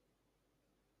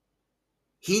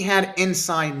 He had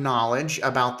inside knowledge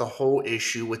about the whole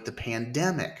issue with the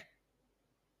pandemic.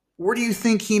 Where do you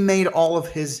think he made all of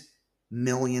his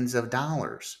millions of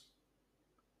dollars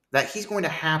that he's going to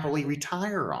happily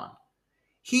retire on?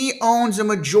 He owns a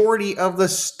majority of the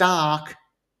stock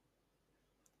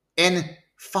in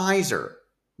Pfizer,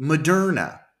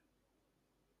 Moderna,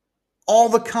 all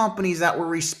the companies that were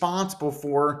responsible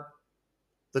for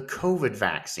the COVID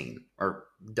vaccine, or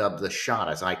dubbed the shot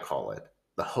as I call it,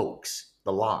 the hoax,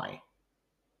 the lie.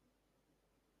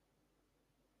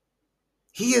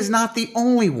 He is not the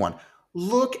only one.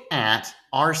 Look at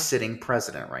our sitting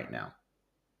president right now,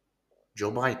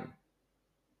 Joe Biden.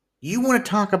 You want to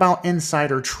talk about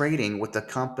insider trading with the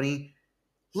company?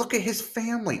 Look at his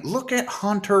family. Look at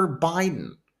Hunter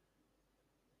Biden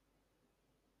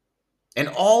and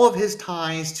all of his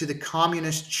ties to the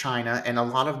communist China and a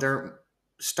lot of their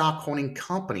stock owning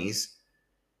companies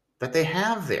that they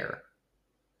have there.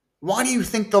 Why do you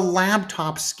think the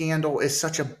laptop scandal is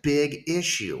such a big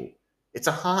issue? It's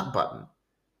a hot button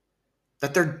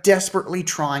that they're desperately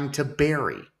trying to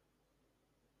bury.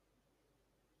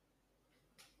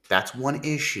 That's one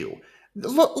issue.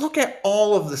 Look at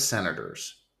all of the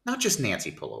senators, not just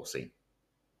Nancy Pelosi.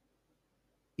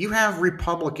 You have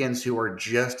Republicans who are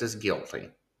just as guilty.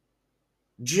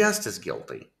 Just as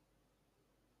guilty.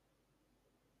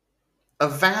 A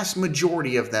vast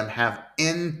majority of them have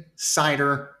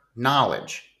insider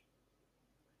knowledge.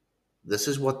 This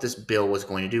is what this bill was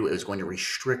going to do. It was going to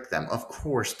restrict them. Of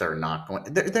course, they're not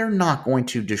going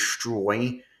to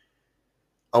destroy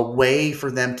a way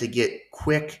for them to get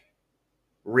quick,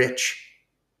 rich.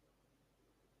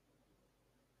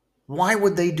 Why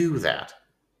would they do that?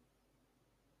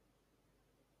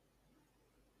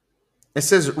 It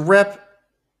says Rep.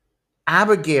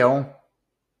 Abigail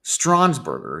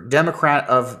Stronsberger, Democrat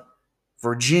of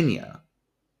Virginia,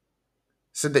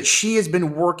 said that she has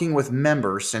been working with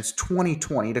members since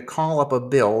 2020 to call up a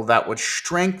bill that would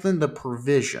strengthen the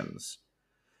provisions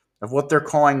of what they're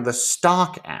calling the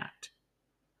Stock Act,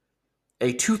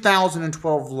 a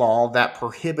 2012 law that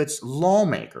prohibits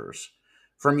lawmakers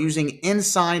from using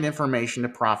inside information to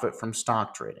profit from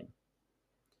stock trading.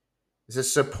 The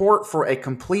support for a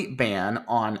complete ban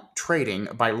on trading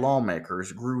by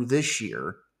lawmakers grew this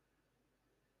year,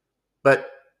 but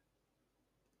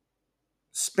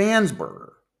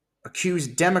Spansberger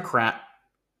accused Democrat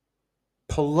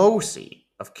Pelosi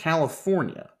of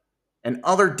California and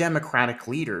other Democratic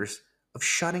leaders of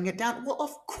shutting it down. Well,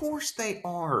 of course they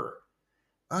are.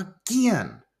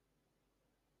 Again,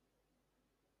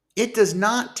 it does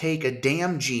not take a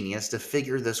damn genius to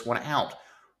figure this one out.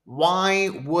 Why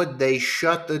would they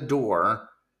shut the door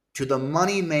to the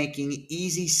money-making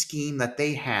easy scheme that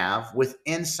they have with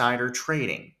insider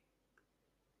trading?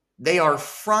 They are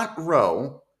front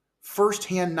row,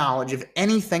 firsthand knowledge of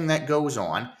anything that goes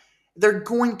on. They're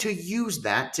going to use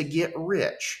that to get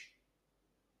rich.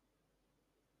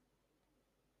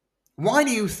 Why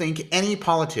do you think any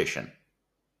politician,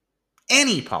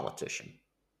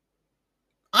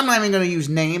 I'm not even going to use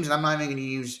names, and I'm not even going to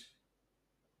use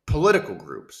political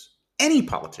groups, any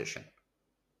politician,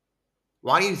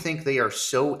 why do you think they are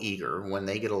so eager when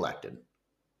they get elected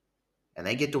and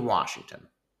they get to Washington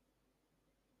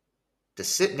to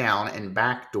sit down in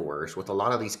back doors with a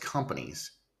lot of these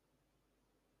companies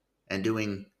and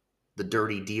doing the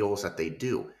dirty deals that they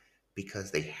do? Because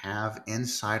they have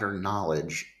insider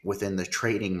knowledge within the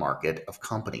trading market of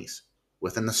companies,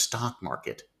 within the stock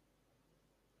market.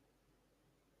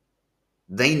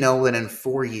 They know that in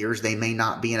 4 years they may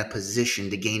not be in a position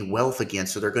to gain wealth again,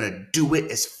 so they're going to do it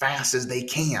as fast as they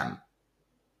can.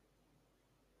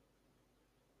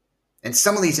 And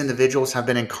some of these individuals have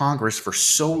been in Congress for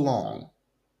so long,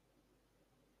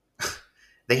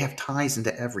 they have ties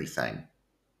into everything.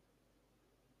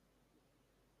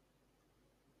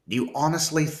 Do you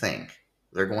honestly think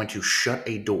they're going to shut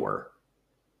a door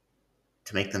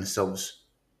to make themselves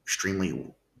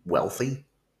extremely wealthy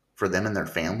for them and their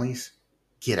families?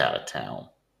 Get out of town.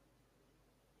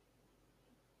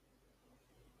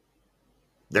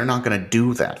 They're not going to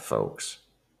do that, folks.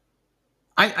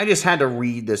 I just had to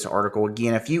read this article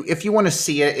again. If you want to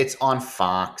see it, it's on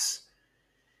Fox.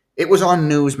 It was on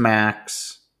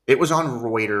Newsmax. It was on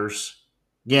Reuters.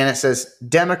 Again, it says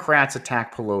Democrats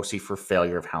attack Pelosi for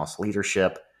failure of House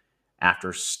leadership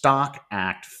after Stock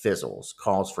Act fizzles,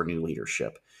 calls for new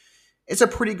leadership. It's a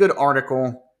pretty good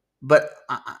article, but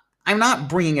I'm not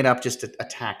bringing it up just to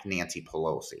attack Nancy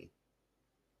Pelosi.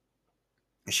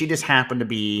 She just happened to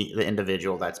be the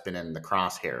individual that's been in the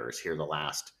crosshairs here the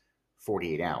last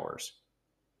 48 hours.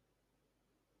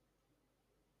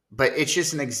 But it's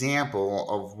just an example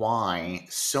of why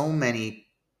so many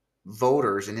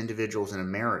voters and individuals in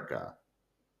America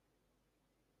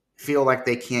feel like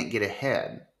they can't get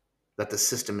ahead, that the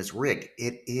system is rigged.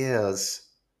 It is.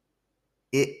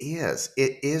 It is.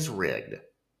 It is rigged.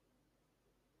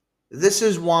 This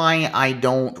is why I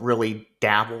don't really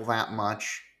dabble that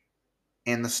much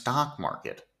in the stock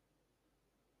market.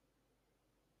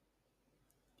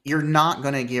 You're not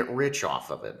going to get rich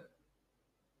off of it.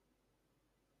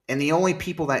 And the only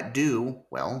people that do,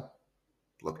 well,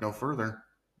 look no further.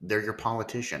 They're your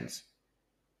politicians.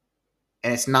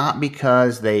 And it's not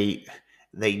because they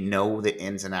know the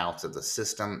ins and outs of the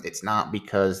system. It's not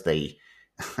because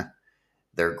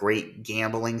their great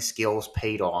gambling skills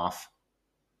paid off.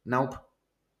 Nope.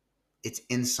 It's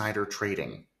insider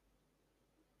trading.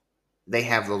 They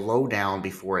have the lowdown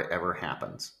before it ever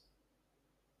happens.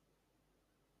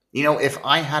 You know, if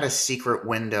I had a secret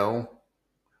window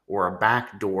or a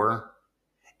back door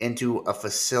into a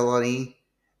facility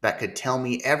that could tell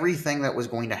me everything that was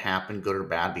going to happen, good or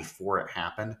bad, before it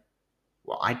happened,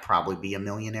 well, I'd probably be a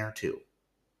millionaire too.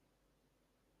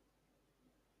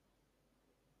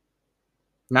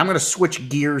 Now I'm going to switch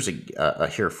gears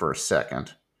here for a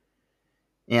second.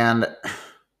 And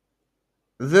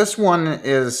this one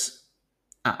is,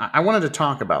 I wanted to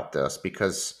talk about this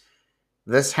because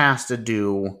this has to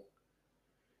do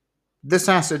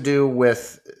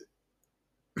with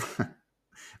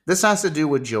this has to do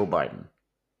with Joe Biden.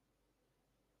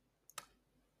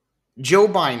 Joe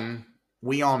Biden,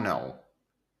 we all know,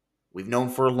 we've known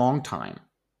for a long time,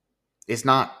 is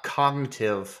not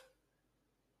cognitive.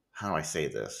 How do I say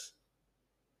this?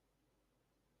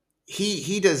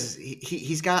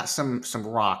 He's got some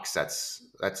rocks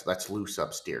that's loose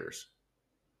upstairs.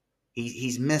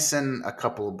 He's missing a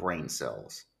couple of brain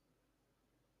cells.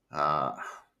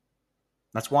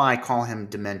 That's why I call him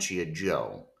Dementia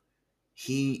Joe.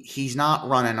 He's not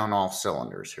running on all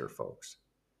cylinders here, folks.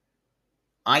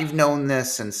 I've known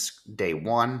this since day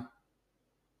one.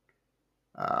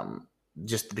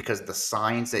 Just because of the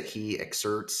signs that he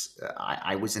exerts.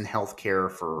 I was in healthcare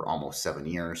for almost 7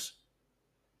 years.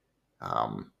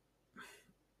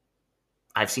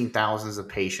 I've seen thousands of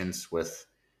patients with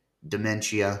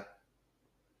dementia,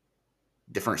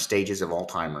 different stages of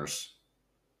Alzheimer's.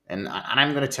 And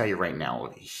I'm going to tell you right now,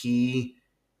 he's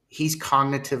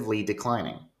cognitively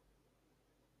declining.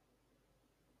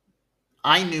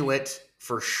 I knew it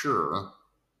for sure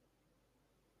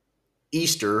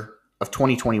Easter of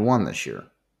 2021 this year.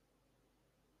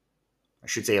 I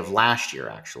should say of last year,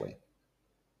 actually.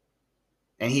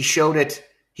 And he showed it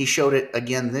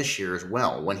again this year as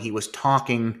well when he was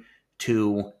talking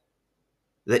to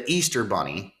the Easter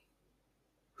Bunny,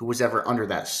 who was ever under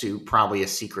that suit, probably a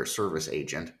Secret Service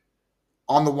agent,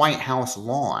 on the White House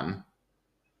lawn.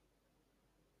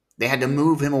 They had to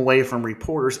move him away from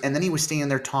reporters, and then he was standing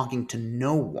there talking to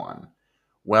no one.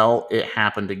 Well, it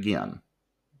happened again.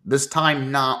 This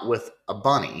time not with a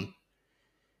bunny.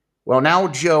 Well, now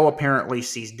Joe apparently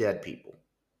sees dead people.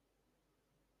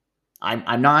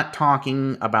 I'm not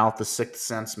talking about the Sixth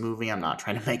Sense movie. I'm not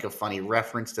trying to make a funny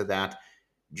reference to that.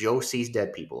 Joe sees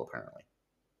dead people, apparently.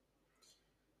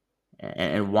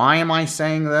 And why am I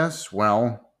saying this?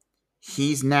 Well,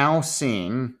 he's now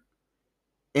seeing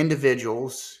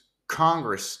individuals,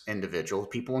 Congress individuals,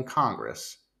 people in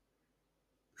Congress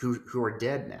who are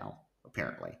dead now,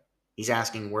 apparently. He's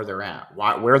asking where they're at,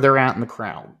 where they're at in the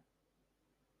crowd.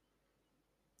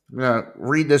 I'm going to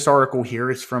read this article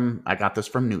here. I got this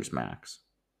from Newsmax.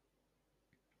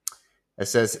 It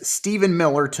says, Stephen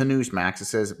Miller to Newsmax. It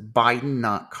says, Biden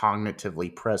not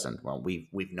cognitively present. Well,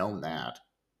 we've known that.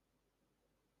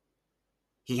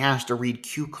 He has to read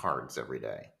cue cards every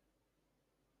day.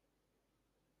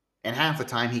 And half the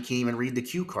time he can't even read the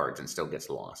cue cards and still gets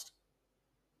lost.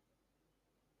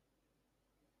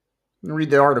 I'm going to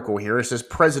read the article here. It says,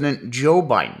 President Joe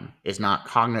Biden is not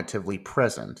cognitively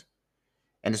present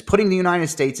and is putting the United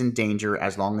States in danger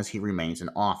as long as he remains in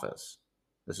office.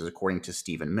 This is according to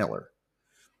Stephen Miller,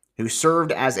 who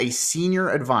served as a senior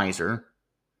advisor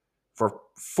for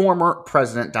former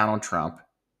President Donald Trump.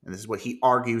 And this is what he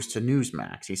argues to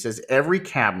Newsmax. He says every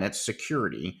cabinet's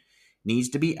security needs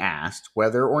to be asked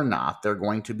whether or not they're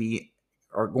going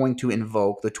to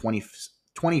invoke the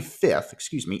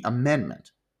 25th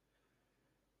Amendment.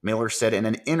 Miller said in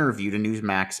an interview to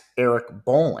Newsmax Eric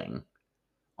Bolling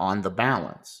on The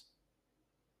Balance.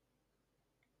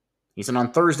 He said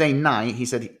on Thursday night, he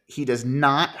said he does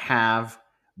not have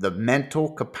the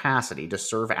mental capacity to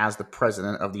serve as the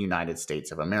President of the United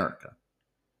States of America.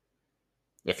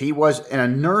 If he was in a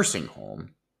nursing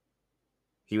home,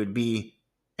 he would be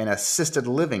an assisted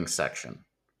living section.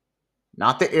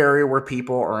 not the area where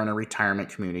people are in a retirement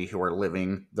community who are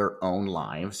living their own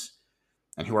lives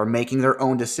and who are making their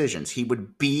own decisions. He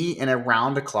would be in a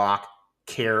round the clock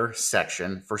care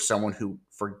section for someone who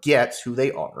forgets who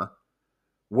they are,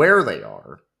 where they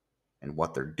are, and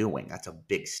what they're doing. That's a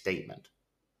big statement.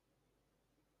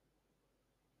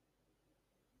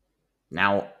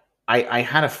 Now, I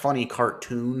had a funny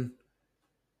cartoon.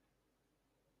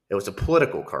 It was a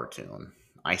political cartoon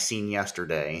I seen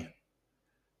yesterday.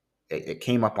 It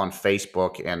came up on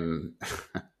Facebook, and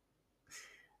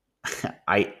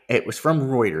it was from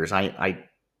Reuters. I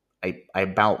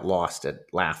about lost it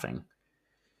laughing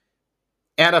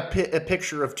at a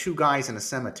picture of two guys in a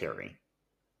cemetery,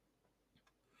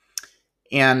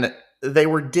 and they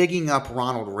were digging up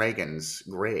Ronald Reagan's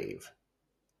grave,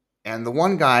 and the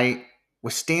one guy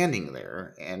was standing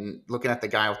there and looking at the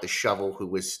guy with the shovel who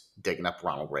was digging up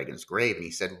Ronald Reagan's grave, and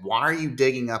he said, "Why are you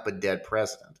digging up a dead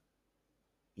president?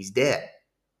 He's dead."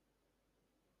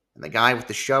 And the guy with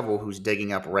the shovel who's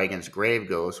digging up Reagan's grave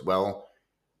goes, "Well,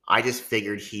 I just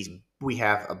figured we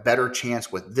have a better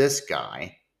chance with this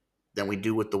guy than we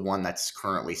do with the one that's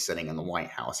currently sitting in the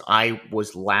White House." I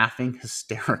was laughing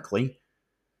hysterically.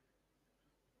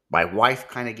 My wife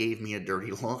kind of gave me a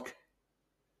dirty look,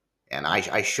 and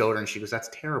I showed her, and she goes, "That's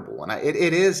terrible." And it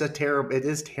is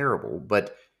terrible,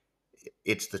 but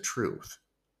it's the truth.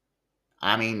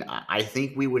 I mean, I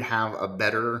think we would have a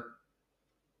better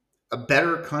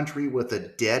country with a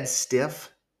dead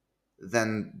stiff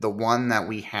than the one that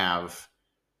we have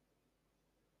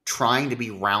trying to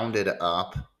be rounded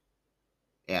up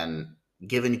and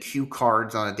given cue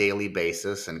cards on a daily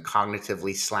basis and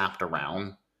cognitively slapped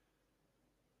around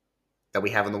that we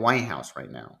have in the White House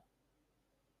right now.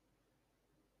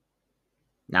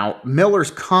 Now,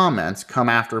 Miller's comments come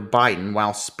after Biden,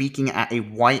 while speaking at a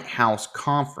White House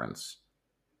conference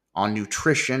on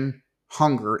nutrition,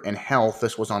 hunger, and health,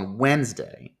 this was on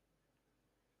Wednesday,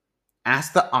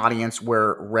 asked the audience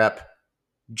where Rep.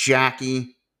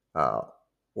 Jackie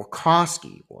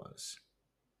Wachowski was.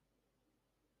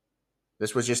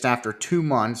 This was just after 2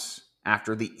 months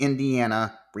after the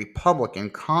Indiana Republican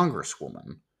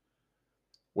Congresswoman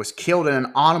was killed in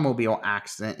an automobile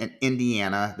accident in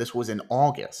Indiana. This was in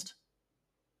August.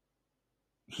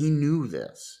 He knew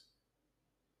this.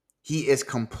 He is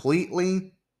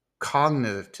completely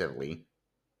cognitively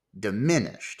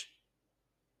diminished,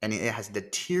 and it has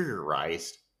deteriorated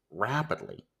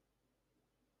rapidly.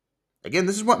 Again,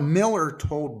 this is what Miller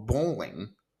told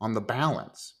Bowling on The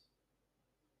Balance.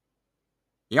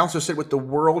 He also said, with the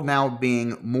world now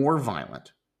being more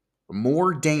violent,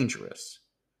 more dangerous,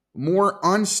 more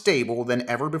unstable than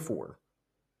ever before,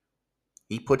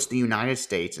 he puts the United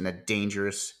States in a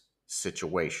dangerous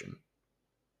situation.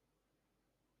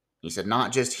 He said,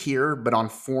 not just here, but on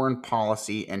foreign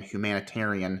policy and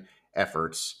humanitarian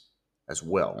efforts as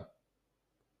well.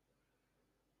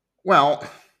 Well,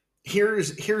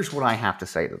 here's what I have to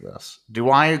say to this. Do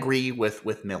I agree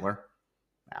with Miller?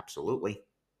 Absolutely.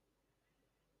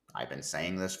 I've been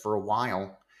saying this for a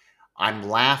while. I'm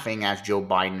laughing as Joe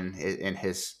Biden and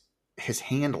his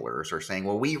handlers are saying,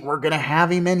 well, we're going to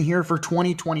have him in here for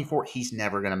 2024. He's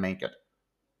never going to make it.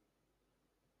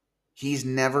 He's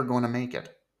never going to make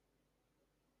it.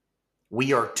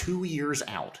 We are 2 years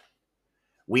out.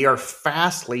 We are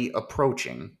fastly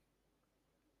approaching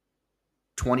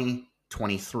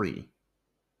 2023.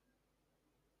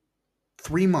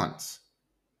 3 months.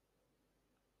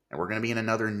 And we're going to be in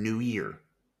another new year,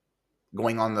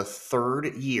 going on the third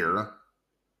year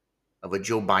of a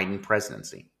Joe Biden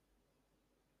presidency.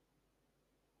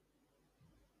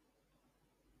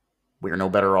 We are no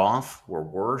better off. We're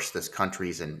worse. This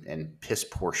country's in piss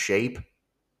poor shape.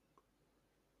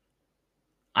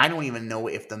 I don't even know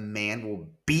if the man will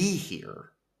be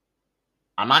here.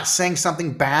 I'm not saying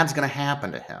something bad's going to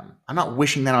happen to him. I'm not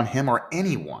wishing that on him or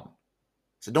anyone.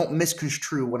 So don't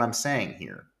misconstrue what I'm saying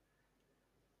here.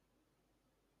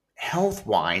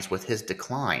 Health-wise, with his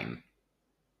decline,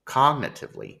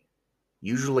 cognitively,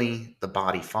 usually the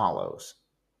body follows.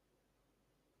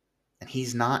 And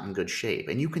he's not in good shape,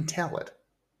 and you can tell it.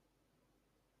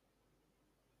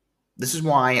 This is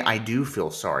why I do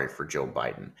feel sorry for Joe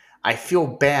Biden. I feel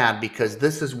bad because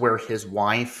this is where his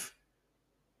wife,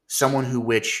 someone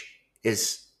who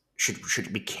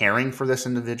should be caring for this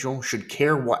individual, should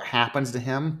care what happens to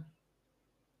him,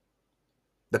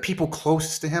 the people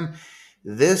closest to him.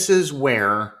 This is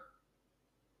where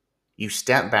you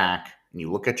step back and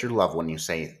you look at your loved one and you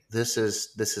say, this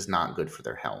is not good for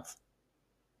their health.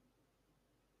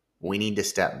 We need to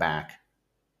step back.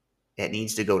 It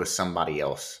needs to go to somebody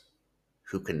else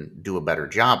who can do a better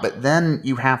job. But then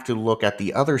you have to look at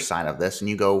the other side of this and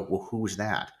you go, well, who's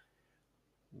that?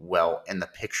 Well, in the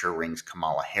picture rings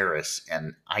Kamala Harris.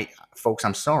 And folks,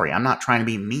 I'm sorry. I'm not trying to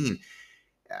be mean.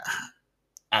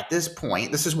 At this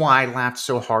point, this is why I laughed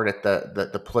so hard at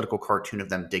the political cartoon of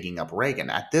them digging up Reagan.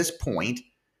 At this point,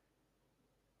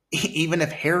 even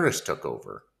if Harris took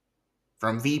over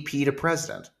from VP to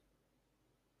president,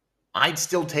 I'd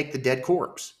still take the dead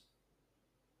corpse.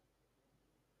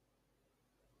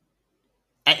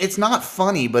 It's not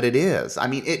funny, but it is. I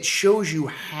mean, it shows you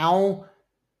how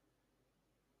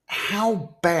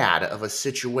bad of a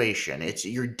situation. It's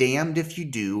you're damned if you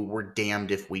do, we're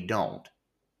damned if we don't.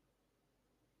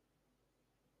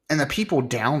 And the people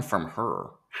down from her,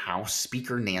 House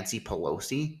Speaker Nancy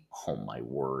Pelosi, oh my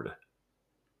word.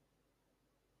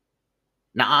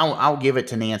 Now, I'll give it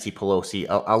to Nancy Pelosi.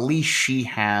 At least she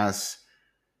has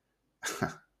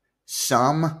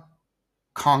some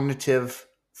cognitive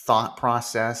thought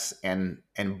process and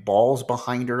balls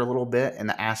behind her a little bit in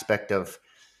the aspect of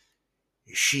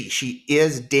she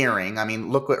is daring. I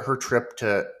mean, look at her trip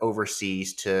to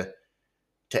overseas to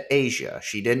Asia.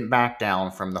 She didn't back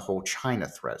down from the whole China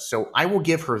threat. So I will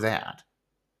give her that.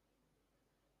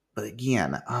 But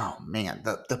again, oh man,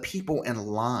 the people in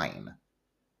line,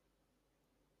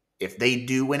 if they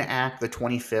do enact the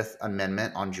 25th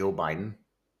Amendment on Joe Biden,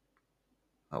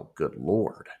 oh, good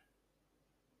Lord.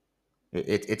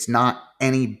 It's not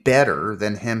any better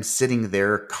than him sitting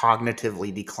there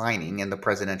cognitively declining in the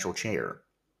presidential chair.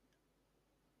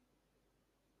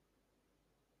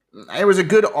 It was a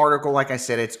good article, like I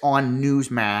said. It's on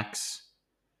Newsmax.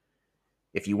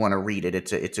 If you want to read it,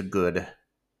 it's a good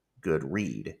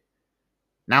read.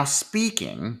 Now,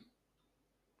 speaking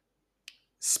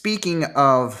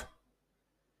of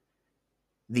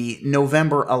the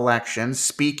November election,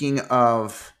 speaking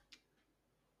of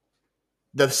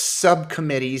the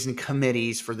subcommittees and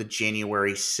committees for the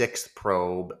January 6th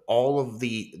probe, all of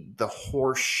the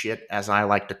horse shit, as I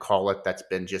like to call it, that's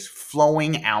been just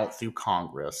flowing out through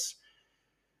Congress,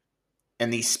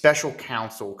 and these special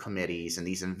counsel committees and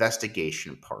these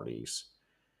investigation parties.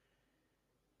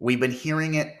 We've been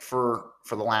hearing it for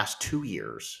the last 2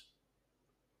 years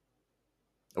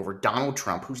over Donald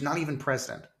Trump, who's not even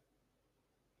president.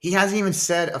 He hasn't even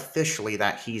said officially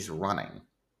that he's running,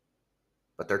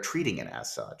 but they're treating it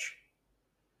as such.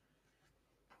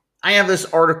 I have this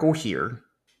article here.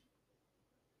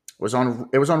 It was on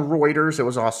Reuters. It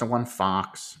was also on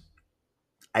Fox.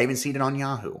 I even seen it on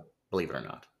Yahoo, believe it or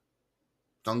not.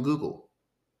 It's on Google.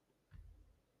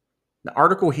 The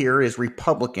article here is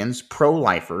Republicans,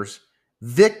 pro-lifers,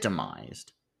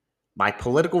 victimized by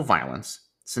political violence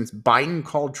since Biden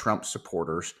called Trump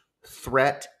supporters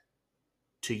threat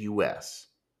to U.S.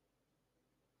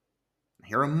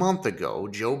 Here a month ago,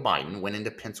 Joe Biden went into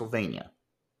Pennsylvania.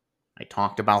 I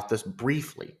talked about this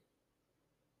briefly.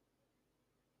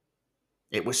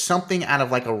 It was something out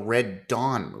of like a Red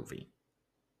Dawn movie.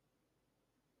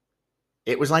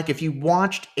 It was like if you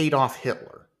watched Adolf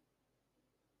Hitler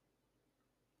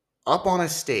up on a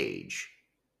stage,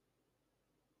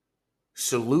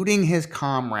 saluting his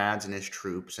comrades and his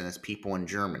troops and his people in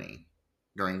Germany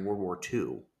during World War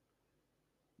II,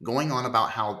 going on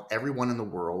about how everyone in the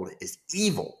world is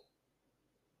evil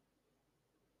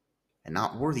and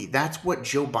not worthy. That's what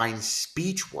Joe Biden's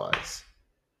speech was.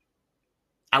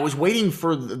 I was waiting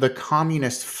for the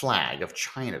communist flag of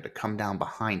China to come down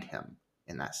behind him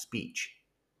in that speech.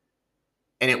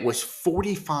 And it was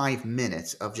 45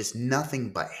 minutes of just nothing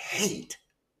but hate.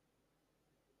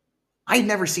 I'd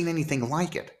never seen anything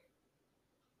like it.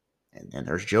 And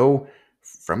there's Joe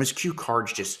from his cue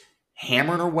cards just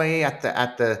hammering away at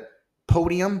the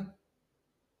podium.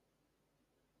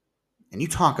 And you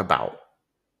talk about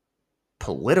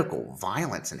political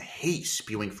violence and hate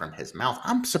spewing from his mouth.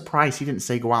 I'm surprised he didn't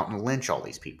say go out and lynch all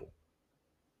these people.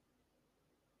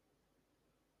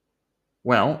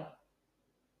 Well,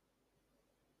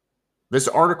 this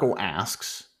article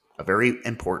asks a very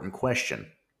important question.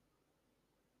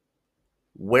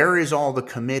 Where is all the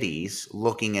committees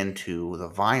looking into the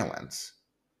violence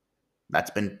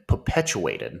that's been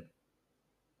perpetuated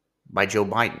by Joe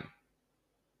Biden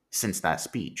since that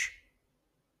speech?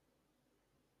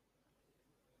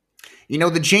 You know,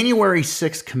 the January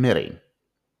 6th committee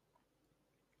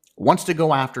wants to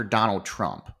go after Donald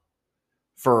Trump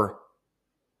for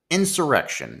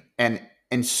insurrection and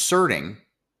inserting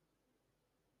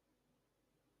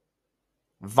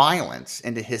violence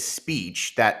into his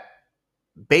speech that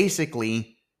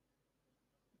basically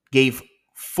gave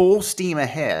full steam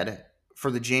ahead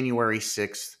for the January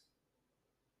 6th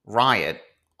riot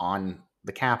on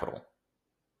the Capitol.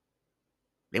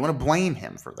 They want to blame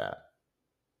him for that.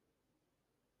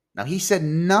 Now, he said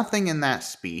nothing in that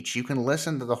speech. You can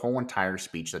listen to the whole entire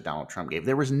speech that Donald Trump gave.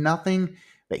 There was nothing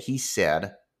that he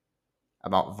said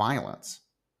about violence.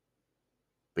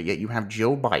 But yet you have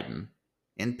Joe Biden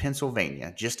in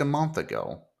Pennsylvania just a month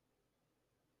ago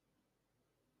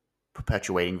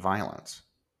perpetuating violence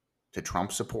to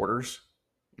Trump supporters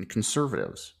and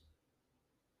conservatives,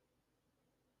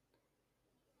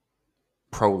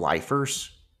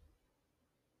 pro-lifers,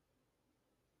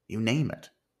 you name it.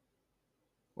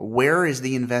 Where is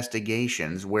the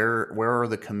investigations? Where are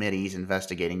the committees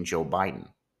investigating Joe Biden?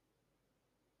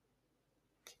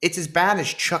 It's as bad as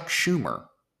Chuck Schumer.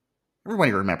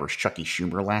 Everybody remembers Chucky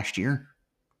Schumer last year.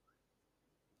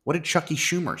 What did Chucky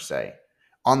Schumer say?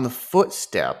 On the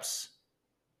footsteps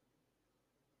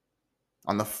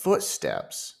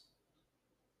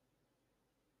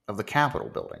of the Capitol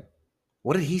building.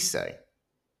 What did he say?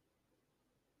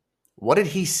 What did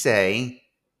he say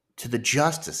to the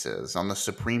justices on the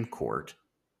Supreme Court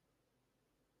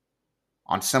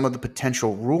on some of the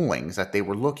potential rulings that they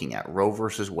were looking at? Roe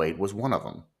versus Wade was one of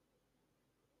them.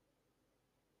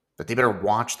 That they better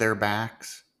watch their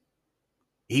backs.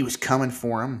 He was coming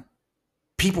for them.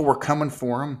 People were coming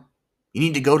for them. You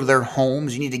need to go to their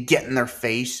homes. You need to get in their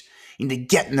face. You need to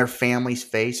get in their family's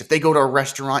face. If they go to a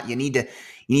restaurant, you need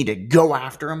to go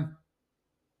after them.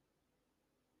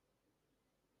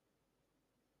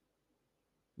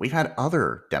 We've had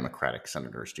other Democratic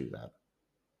senators do that.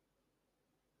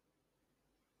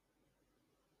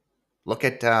 Look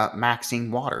at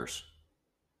Maxine Waters.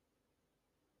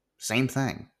 Same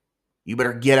thing. You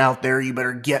better get out there. You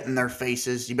better get in their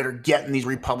faces. You better get in these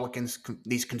Republicans,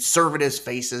 these conservatives'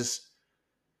 faces.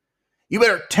 You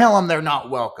better tell them they're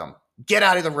not welcome. Get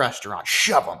out of the restaurant.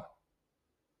 Shove them.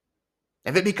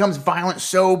 If it becomes violent,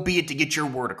 so be it, to get your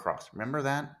word across. Remember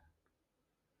that?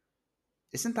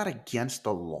 Isn't that against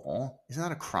the law? Isn't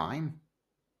that a crime?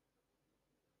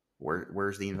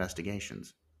 Where's the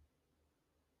investigations?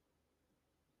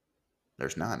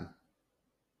 There's none.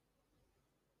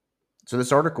 So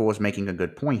this article is making a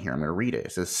good point here. I'm going to read it.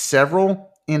 It says, several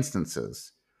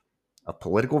instances of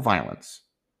political violence,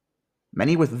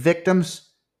 many with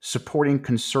victims supporting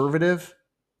conservative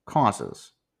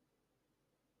causes,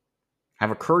 have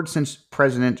occurred since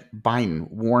President Biden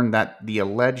warned that the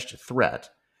alleged threat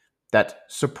that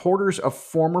supporters of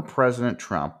former President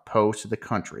Trump posed to the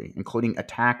country, including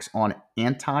attacks on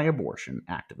anti-abortion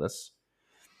activists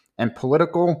and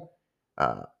political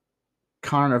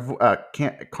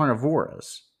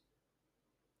carnivorous,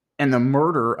 and the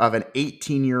murder of an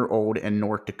 18-year-old in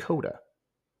North Dakota.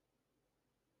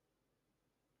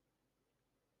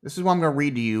 This is what I'm going to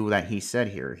read to you that he said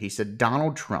here. He said,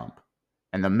 Donald Trump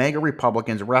and the MAGA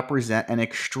Republicans represent an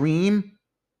extremism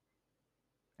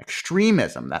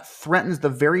that threatens the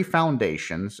very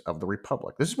foundations of the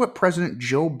republic. This is what President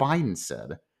Joe Biden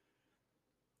said.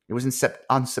 It was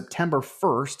on September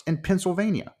 1st in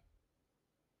Pennsylvania.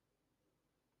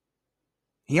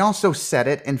 He also said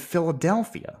it in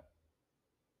Philadelphia.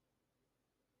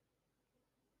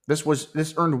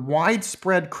 This earned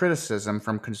widespread criticism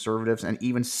from conservatives and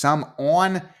even some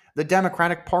on the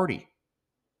Democratic Party.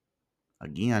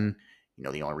 Again, you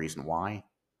know the only reason why?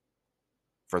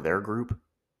 For their group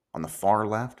on the far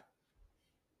left?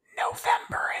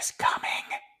 November is coming.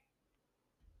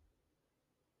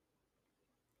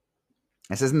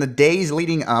 It says, in the days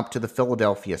leading up to the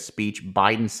Philadelphia speech,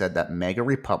 Biden said that MAGA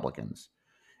Republicans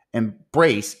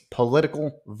embrace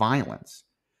political violence,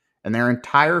 and their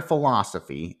entire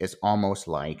philosophy is almost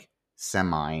like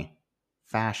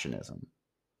semi-fascism.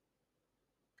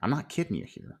 I'm not kidding you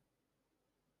here.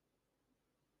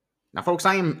 Now, folks,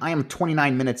 I am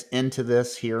 29 minutes into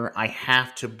this here. I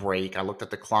have to break. I looked at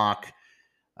the clock.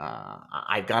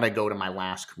 I've got to go to my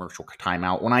last commercial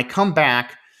timeout. When I come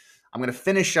back, I'm going to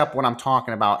finish up what I'm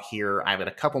talking about here. I've got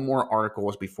a couple more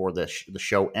articles before the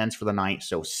show ends for the night,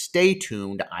 so stay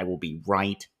tuned. I will be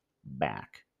right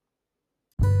back.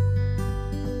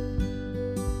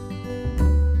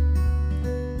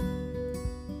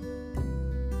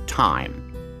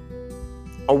 Time.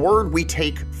 A word we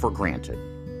take for granted.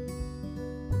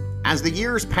 As the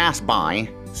years pass by,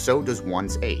 so does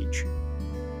one's age.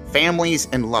 Families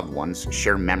and loved ones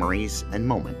share memories and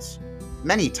moments.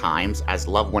 Many times, as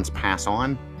loved ones pass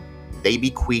on, they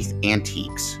bequeath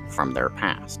antiques from their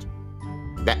past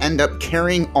that end up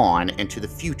carrying on into the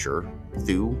future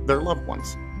through their loved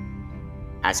ones,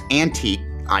 as antique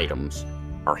items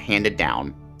are handed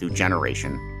down through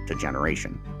generation to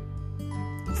generation.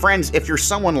 Friends, if you're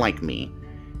someone like me,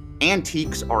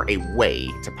 antiques are a way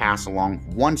to pass along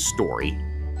one story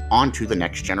onto the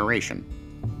next generation.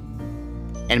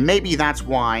 And maybe that's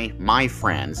why my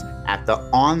friends at the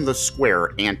On the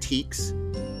Square Antiques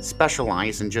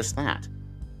specialize in just that,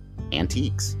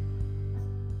 antiques.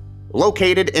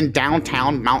 Located in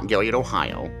downtown Mount Gilead,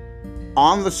 Ohio,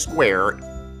 On the Square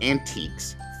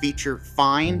Antiques feature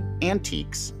fine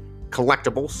antiques,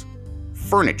 collectibles,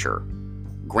 furniture,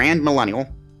 grand millennial,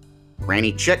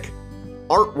 granny chick,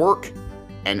 artwork,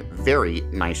 and very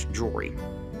nice jewelry.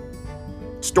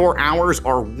 Store hours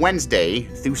are Wednesday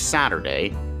through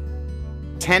Saturday,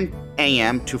 10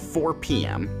 a.m. to 4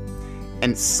 p.m.,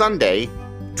 and Sunday,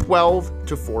 12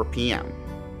 to 4 p.m.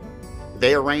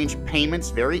 They arrange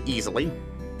payments very easily,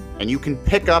 and you can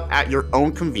pick up at your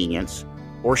own convenience,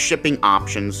 or shipping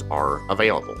options are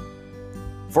available.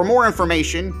 For more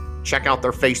information, check out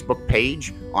their Facebook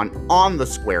page on the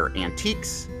Square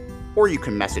Antiques, or you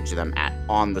can message them at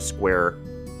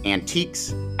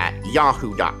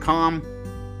onthesquareantiques@yahoo.com,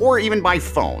 or even by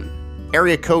phone,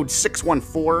 area code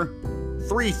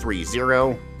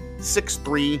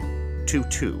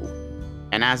 614-330-6322.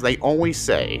 And as they always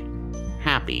say,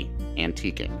 happy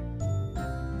antiquing.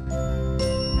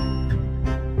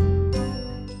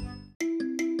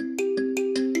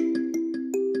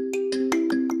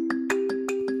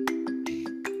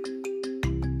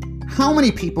 How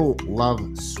many people love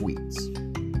sweets?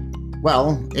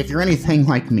 Well, if you're anything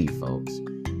like me, folks,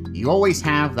 you always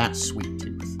have that sweet tooth.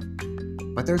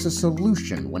 But there's a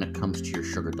solution when it comes to your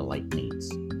sugar delight needs.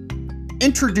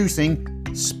 Introducing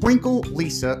Sprinkle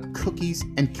Lisa Cookies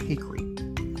and Cakery.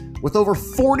 With over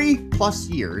 40 plus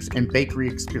years in bakery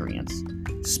experience,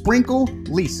 Sprinkle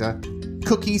Lisa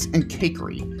Cookies and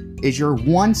Cakery is your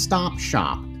one-stop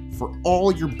shop for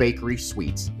all your bakery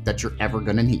sweets that you're ever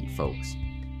gonna need, folks.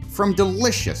 From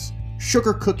delicious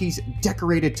sugar cookies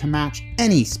decorated to match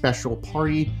any special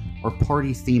party or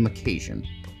party theme occasion,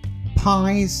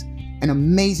 pies and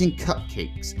amazing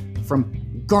cupcakes from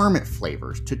garment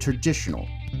flavors to traditional,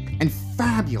 and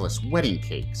fabulous wedding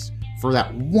cakes for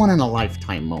that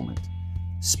one-in-a-lifetime moment.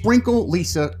 Sprinkle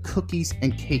Lisa Cookies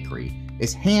and Cakery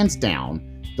is hands down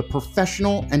the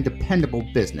professional and dependable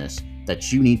business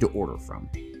that you need to order from.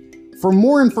 For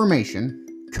more information,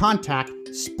 contact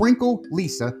Sprinkle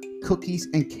Lisa Cookies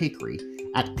and Cakery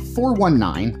at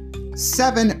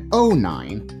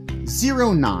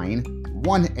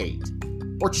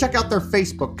 419-709-0918, or check out their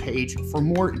Facebook page for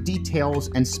more details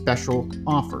and special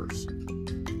offers.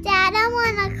 Dad, I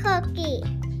want a cookie.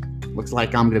 Looks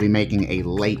like I'm going to be making a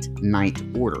late night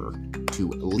order to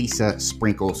Lisa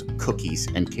Sprinkle's Cookies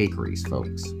and Cakeries,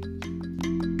 folks.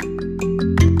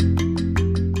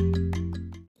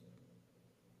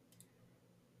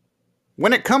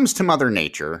 When it comes to Mother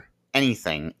Nature,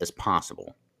 anything is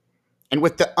possible. And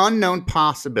with the unknown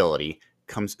possibility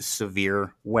comes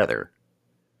severe weather.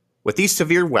 With these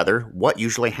severe weather, what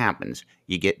usually happens?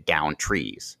 You get downed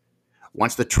trees.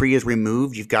 Once the tree is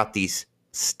removed, you've got these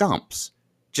stumps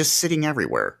just sitting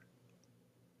everywhere.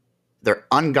 They're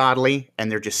ungodly,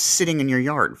 and they're just sitting in your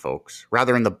yard, folks.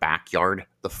 Rather in the backyard,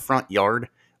 the front yard,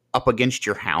 up against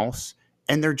your house,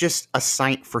 and they're just a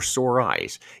sight for sore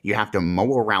eyes. You have to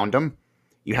mow around them.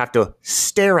 You have to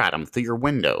stare at them through your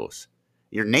windows.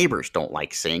 Your neighbors don't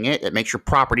like seeing it. It makes your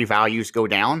property values go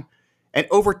down. And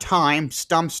over time,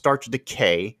 stumps start to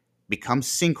decay, become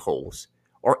sinkholes,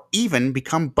 or even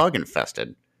become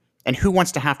bug-infested. And who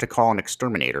wants to have to call an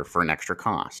exterminator for an extra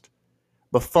cost?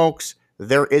 But folks,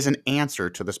 there is an answer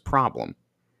to this problem.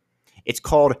 It's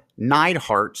called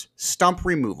Neidhart's Stump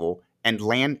Removal and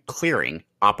Land Clearing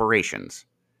Operations.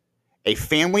 A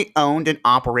family-owned and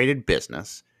operated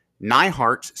business,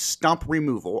 Neidhart's Stump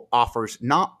Removal offers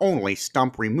not only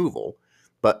stump removal,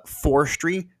 but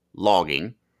forestry,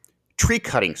 logging, tree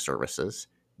cutting services,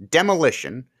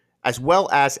 demolition, as well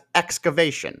as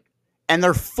excavation, and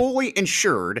they're fully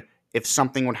insured if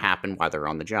something would happen while they're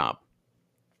on the job.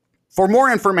 For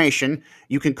more information,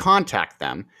 you can contact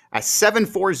them at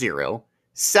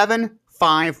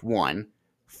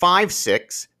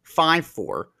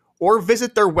 740-751-5654 or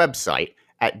visit their website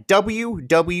at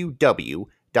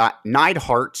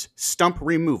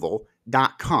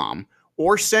www.neidhartstumpremoval.com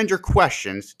or send your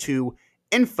questions to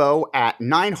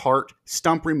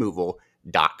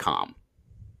info@neidhartstumpremoval.com.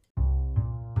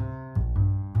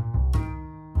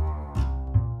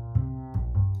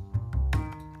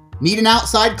 Need an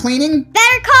outside cleaning?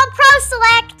 Better call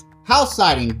ProSelect. House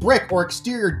siding, brick, or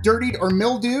exterior dirtied or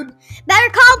mildewed? Better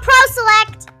call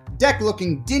ProSelect. Deck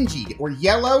looking dingy or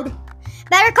yellowed?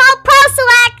 Better call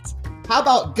ProSelect. How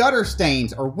about gutter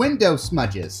stains or window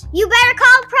smudges? You better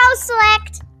call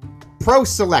ProSelect.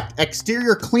 ProSelect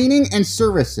Exterior Cleaning and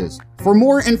Services. For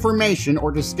more information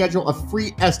or to schedule a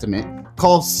free estimate,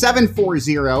 call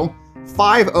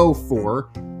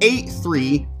 740-504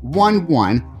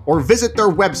 8311 or visit their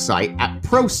website at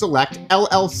ProSelect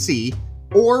LLC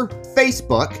or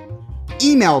Facebook.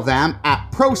 Email them at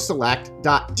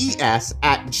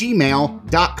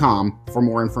proselect.es@gmail.com for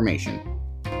more information.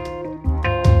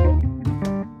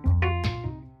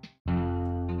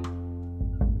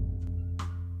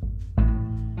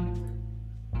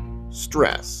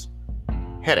 Stress,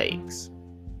 headaches,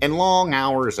 and long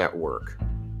hours at work.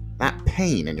 That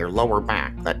pain in your lower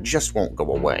back that just won't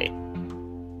go away.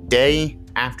 Day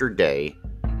after day,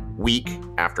 week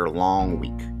after long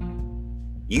week.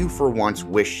 You for once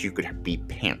wish you could be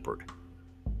pampered.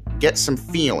 Get some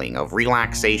feeling of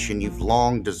relaxation you've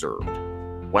long deserved.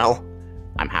 Well,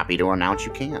 I'm happy to announce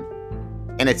you can.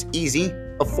 And it's easy,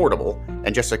 affordable,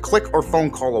 and just a click or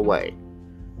phone call away.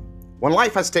 When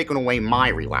life has taken away my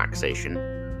relaxation,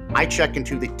 I check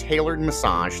into the Tailored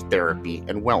Massage Therapy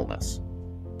and Wellness.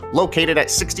 Located at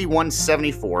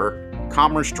 6174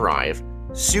 Commerce Drive,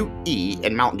 Suite E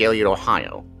in Mount Gilead,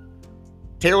 Ohio.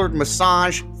 Tailored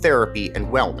Massage Therapy and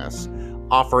Wellness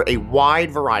offer a wide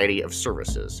variety of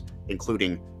services,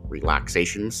 including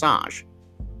relaxation massage,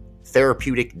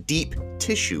 therapeutic deep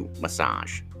tissue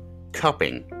massage,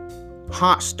 cupping,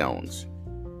 hot stones,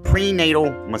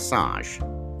 prenatal massage,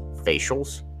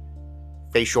 facials,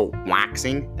 facial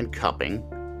waxing and cupping,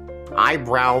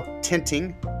 eyebrow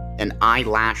tinting and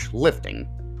eyelash lifting,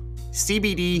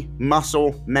 CBD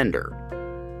muscle mender,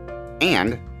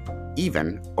 and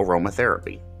even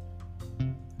aromatherapy.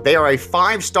 They are a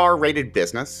 5-star rated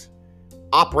business.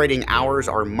 Operating hours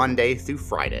are Monday through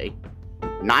Friday,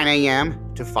 9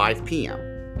 a.m. to 5 p.m.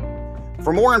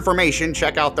 For more information,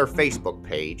 check out their Facebook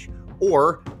page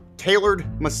or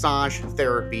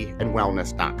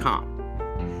tailoredmassagetherapyandwellness.com.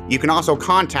 You can also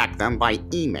contact them by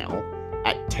email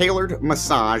at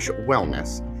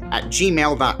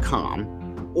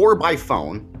tailoredmassagewellness@gmail.com or by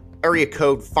phone, area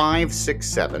code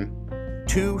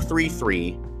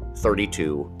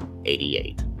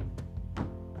 567-233-3288.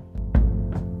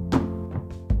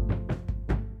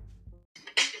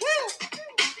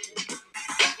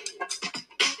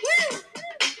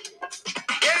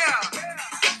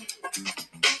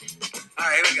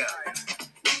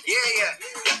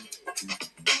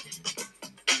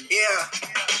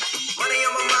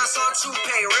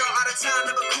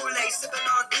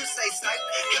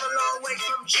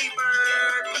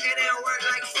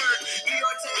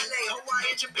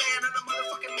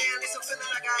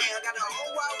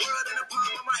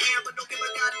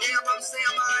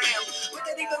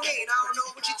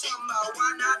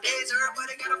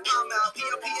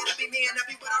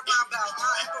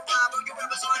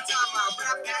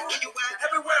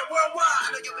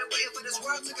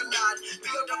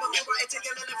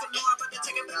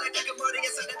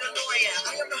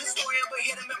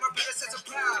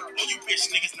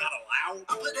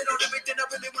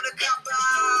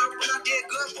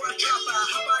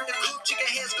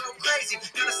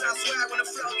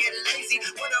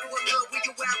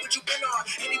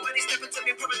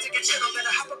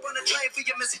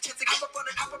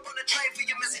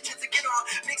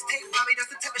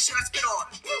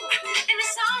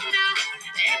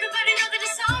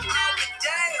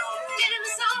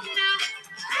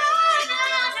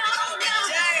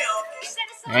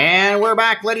 And we're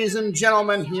back, ladies and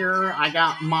gentlemen. Here I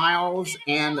got Miles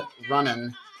and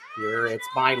Runnin' here. It's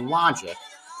by Logic,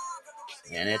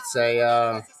 and it's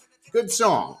a good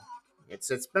song. It's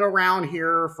been around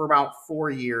here for about 4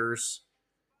 years,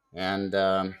 and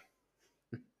I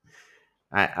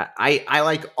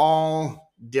like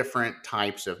all different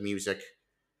types of music.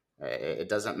 It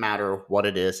doesn't matter what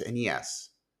it is, and yes,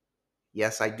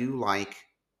 I do like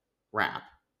rap.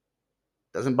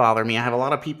 Doesn't bother me. I have a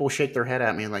lot of people shake their head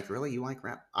at me like, really, you like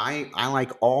rap? I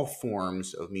like all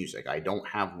forms of music. I don't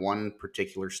have one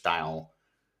particular style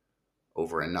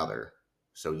over another.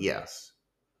 So yes,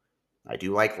 I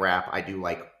do like rap. I do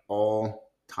like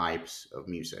all types of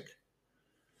music.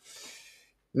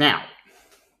 Now,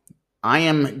 I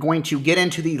am going to get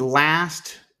into the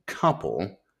last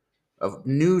couple of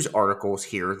news articles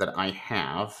here that I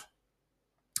have.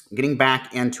 Getting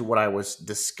back into what I was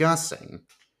discussing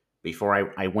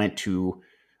before I went to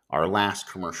our last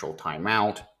commercial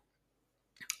timeout,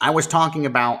 I was talking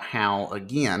about how,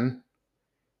 again,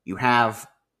 you have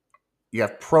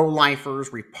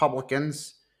pro-lifers,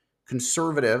 Republicans,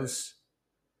 conservatives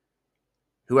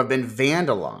who have been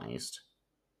vandalized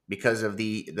because of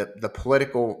the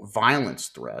political violence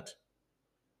threat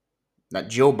that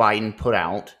Joe Biden put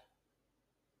out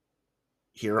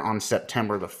here on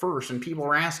September the 1st. And people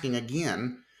are asking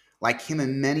again, like him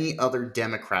and many other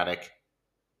Democratic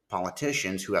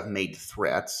politicians who have made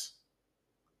threats,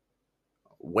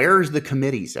 Where's the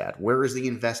committees at? Where is the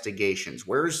investigations?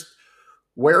 Where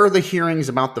are the hearings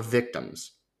about the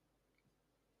victims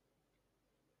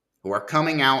who are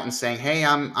coming out and saying, "Hey,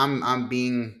 I'm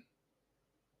being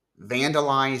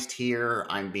vandalized here.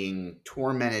 I'm being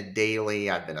tormented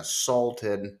daily. I've been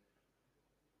assaulted."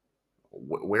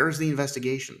 Where's the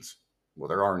investigations? Well,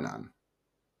 there are none.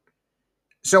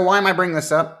 So why am I bringing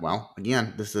this up? Well,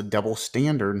 again, this is a double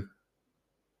standard.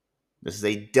 This is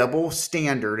a double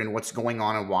standard in what's going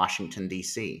on in Washington,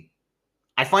 D.C.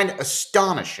 I find it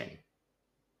astonishing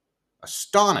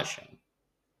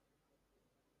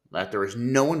that there is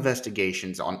no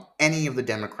investigations on any of the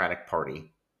Democratic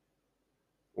Party,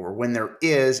 or when there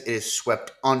is, it is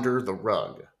swept under the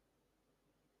rug.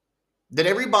 Did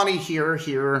everybody hear,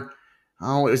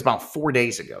 oh, it was about 4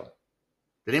 days ago.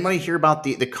 Did anybody hear about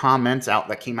the comments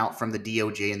that came out from the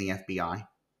DOJ and the FBI?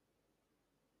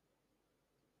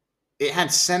 It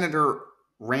had Senator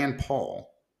Rand Paul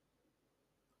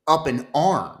up in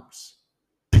arms,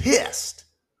 pissed.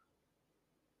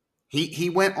 He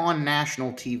went on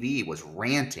national TV, was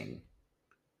ranting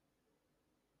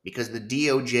because the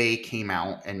DOJ came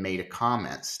out and made a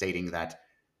comment stating that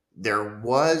there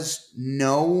was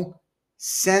no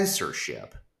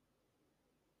censorship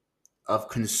of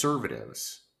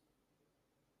conservatives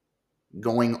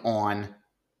going on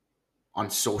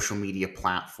social media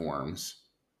platforms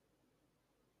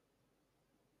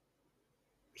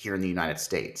here in the United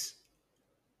States.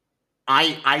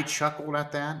 I chuckled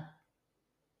at that.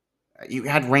 You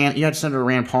had Senator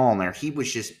Rand Paul in there. He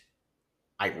was just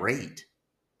irate,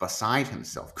 beside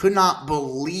himself. Could not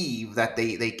believe that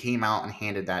they came out and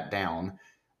handed that down,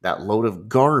 that load of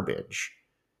garbage.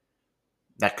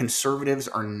 That conservatives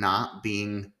are not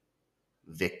being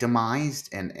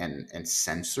victimized and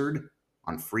censored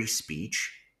on free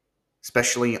speech,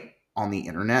 especially on the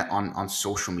internet, on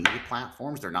social media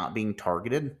platforms. They're not being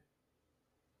targeted.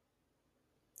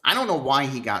 I don't know why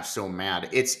he got so mad.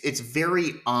 It's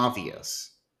very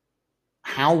obvious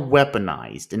how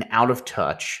weaponized and out of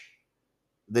touch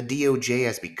the DOJ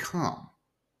has become.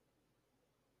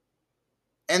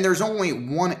 And there's only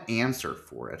one answer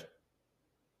for it.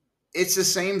 It's the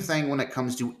same thing when it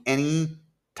comes to any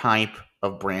type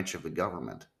of branch of the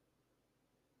government.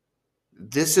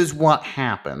 This is what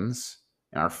happens,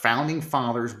 and our founding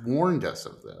fathers warned us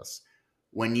of this,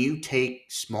 when you take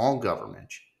small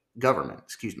government,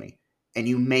 and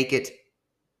you make it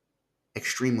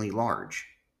extremely large.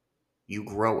 You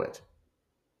grow it.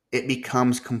 It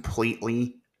becomes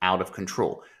completely out of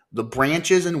control. The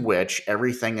branches in which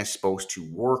everything is supposed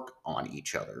to work on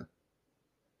each other,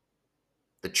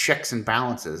 the checks and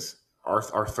balances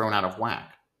are thrown out of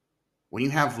whack. When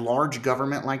you have large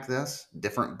government like this,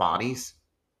 different bodies,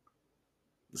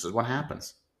 this is what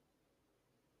happens.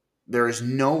 There is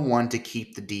no one to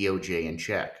keep the DOJ in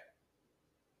check.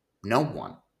 No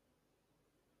one.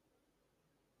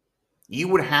 You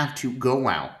would have to go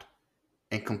out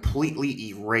and completely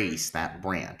erase that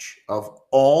branch of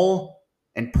all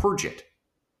and purge it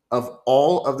of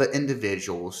all of the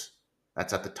individuals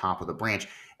that's at the top of the branch.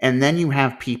 And then you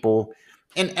have people,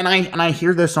 and I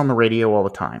hear this on the radio all the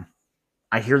time.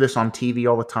 I hear this on TV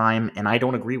all the time, and I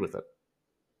don't agree with it.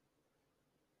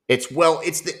 It's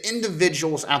the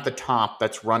individuals at the top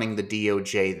that's running the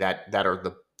DOJ that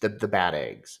are the bad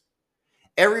eggs.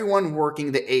 Everyone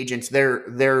working, the agents,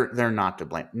 they're not to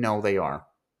blame. No, they are.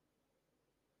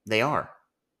 They are.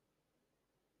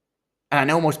 And I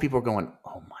know most people are going,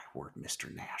 "Oh my word,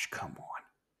 Mr. Nash, come on.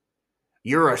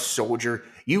 You're a soldier.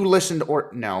 You listened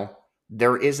or..." No,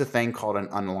 there is a thing called an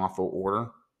unlawful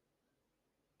order.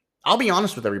 I'll be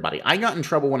honest with everybody. I got in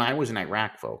trouble when I was in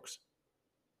Iraq, folks.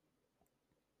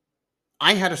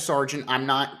 I had a sergeant. I'm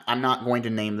not going to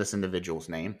name this individual's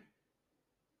name.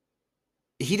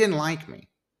 He didn't like me.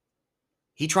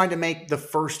 He tried to make the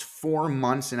first 4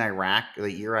 months in Iraq,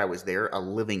 the year I was there, a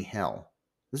living hell.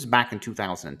 This is back in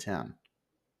 2010.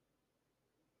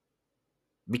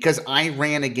 Because I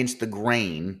ran against the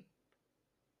grain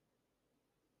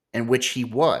in which he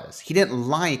was. He didn't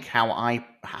like how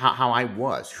I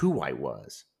was, who I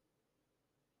was.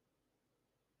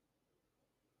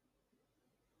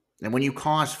 And when you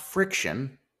cause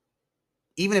friction,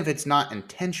 even if it's not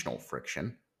intentional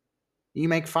friction, you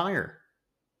make fire.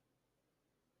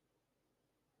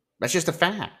 That's just a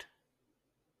fact.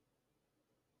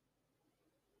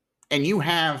 And you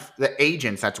have the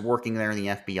agents that's working there in the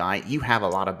FBI, you have a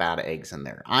lot of bad eggs in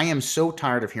there. I am so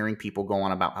tired of hearing people go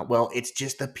on about, well, it's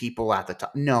just the people at the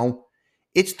top. No,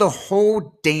 it's the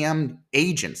whole damn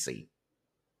agency.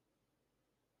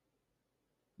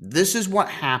 This is what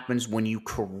happens when you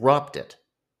corrupt it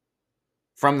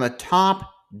from the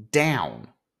top down.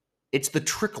 It's the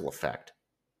trickle effect.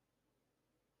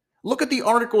 Look at the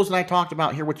articles that I talked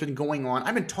about here, what's been going on.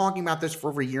 I've been talking about this for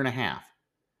over a year and a half.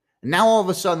 And now all of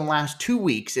a sudden, the last 2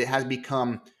 weeks, it has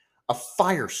become a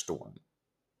firestorm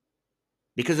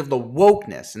because of the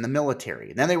wokeness in the military.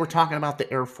 And then they were talking about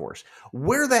the Air Force.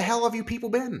 Where the hell have you people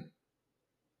been?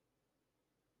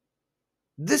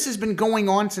 This has been going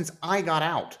on since I got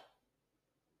out.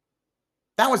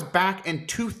 That was back in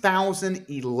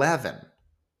 2011.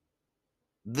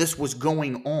 This was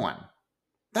going on.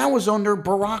 That was under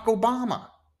Barack Obama.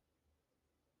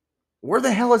 Where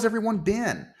the hell has everyone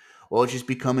been? Well, it's just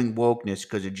becoming wokeness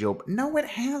because of Joe. No, it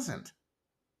hasn't.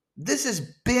 This has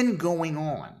been going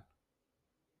on.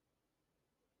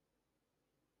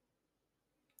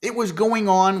 It was going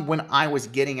on when I was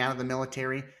getting out of the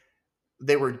military.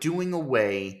 They were doing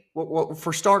away. Well,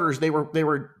 for starters, they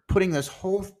were putting this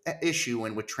whole issue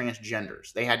in with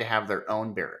transgenders. They had to have their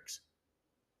own barracks,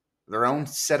 their own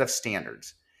set of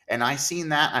standards. And I seen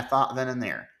that. I thought then and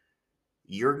there,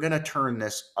 you're going to turn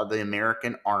this, the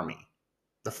American Army,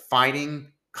 the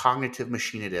fighting cognitive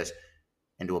machine it is,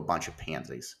 into a bunch of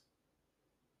pansies.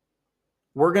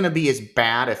 We're going to be as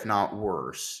bad, if not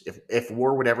worse, if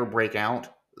war would ever break out,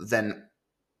 than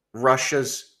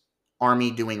Russia's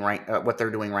army doing what they're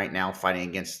doing right now, fighting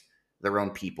against their own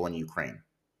people in Ukraine.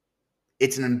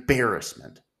 It's an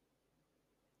embarrassment.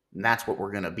 And that's what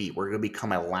we're going to be. We're going to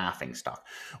become a laughing stock.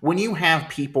 When you have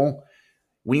people,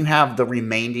 when you have the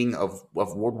remaining of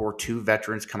World War II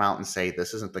veterans come out and say,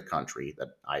 this isn't the country that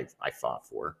I fought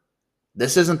for.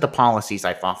 This isn't the policies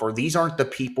I fought for. These aren't the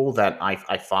people that I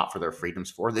fought for their freedoms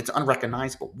for. It's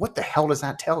unrecognizable. What the hell does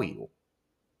that tell you?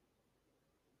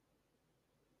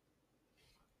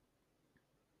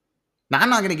 Now, I'm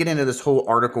not going to get into this whole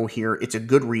article here. It's a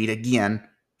good read. Again,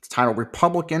 it's titled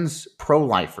Republicans,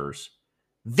 Pro-Lifers,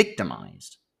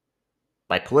 Victimized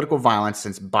by Political Violence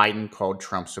Since Biden Called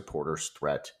Trump Supporters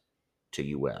Threat to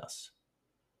U.S.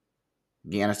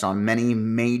 Again, it's on many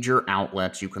major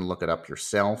outlets. You can look it up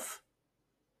yourself.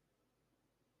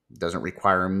 It doesn't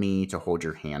require me to hold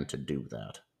your hand to do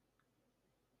that.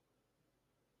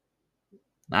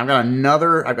 Now,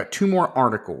 I've got 2 more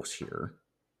articles here.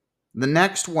 The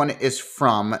next one is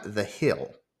from The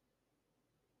Hill.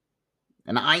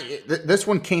 And this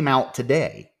one came out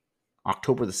today,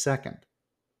 October the 2nd.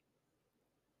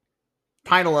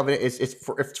 Title of it is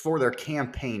it's for their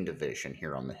campaign division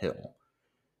here on The Hill.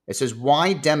 It says,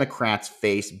 why Democrats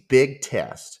face big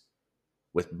test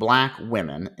with black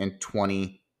women in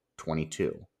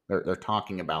 2022. They're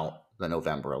talking about the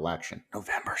November election.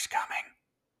 November's coming.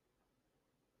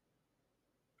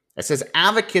 It says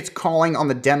advocates calling on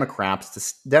the Democrats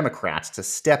to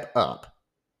step up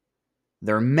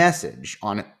their message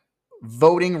on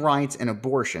voting rights and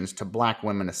abortions to black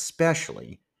women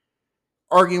especially,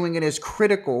 arguing it is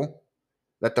critical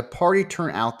that the party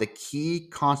turn out the key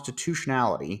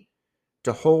constitutionality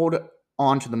to hold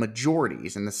on to the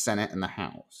majorities in the Senate and the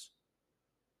House.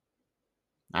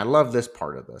 I love this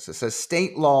part of this. It says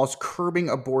state laws curbing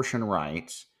abortion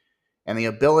rights and the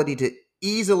ability to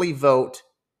easily vote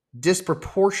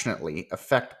disproportionately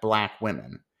affect black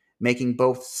women, making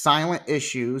both silent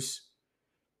issues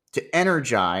to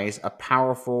energize a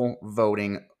powerful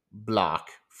voting bloc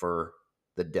for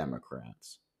the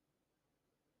Democrats.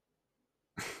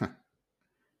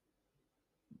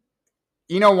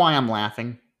 You know why I'm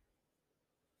laughing?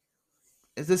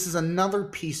 This is another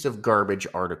piece of garbage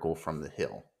article from The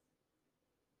Hill.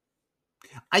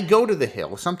 I go to The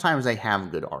Hill. Sometimes they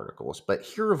have good articles, but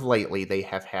here of lately they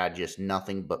have had just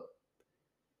nothing but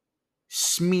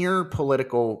smear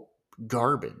political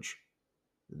garbage.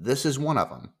 This is one of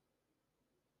them.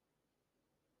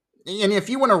 And if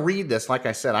you want to read this, like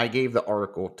I said, I gave the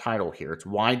article title here. It's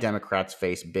Why Democrats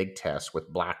Face Big Tests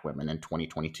with Black Women in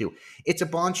 2022. It's a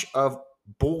bunch of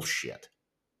bullshit.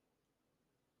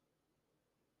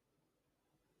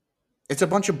 It's a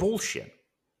bunch of bullshit.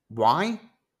 Why?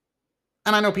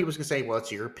 And I know people's going to say, well,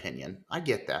 it's your opinion. I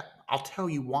get that. I'll tell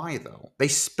you why, though. They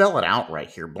spell it out right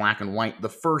here, black and white, the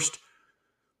first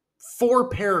 4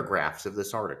 paragraphs of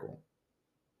this article.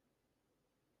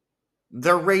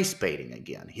 They're race baiting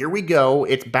again. Here we go.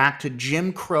 It's back to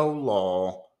Jim Crow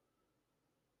law,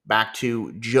 back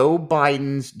to Joe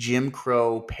Biden's Jim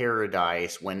Crow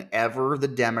paradise whenever the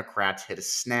Democrats hit a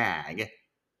snag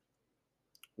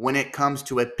when it comes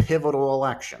to a pivotal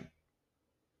election.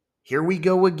 Here we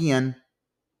go again.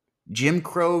 Jim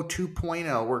Crow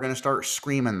 2.0. We're going to start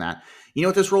screaming that. You know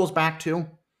what this rolls back to?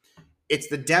 It's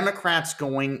the Democrats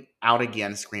going out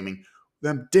again screaming,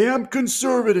 them damn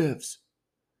conservatives.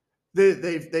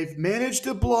 They've managed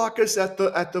to block us at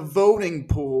the voting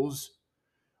polls.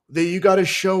 You got to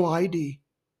show ID.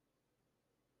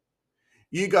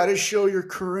 You got to show your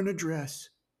current address.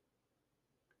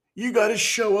 You got to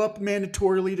show up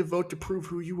mandatorily to vote to prove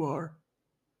who you are.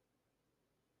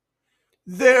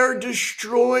 They're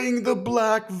destroying the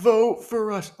black vote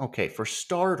for us. Okay, for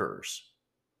starters,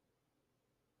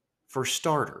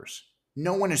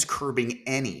 no one is curbing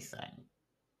anything.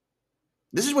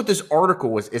 This is what this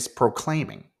article is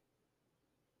proclaiming.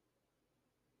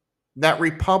 That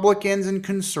Republicans and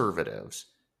conservatives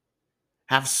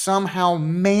have somehow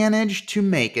managed to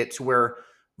make it to where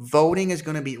voting is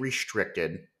going to be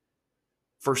restricted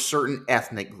for certain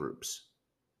ethnic groups,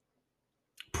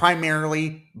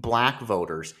 primarily black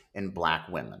voters and black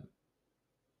women.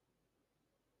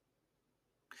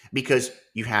 Because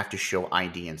you have to show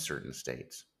ID in certain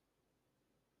states.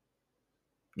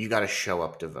 You got to show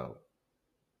up to vote.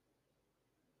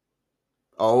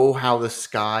 Oh, how the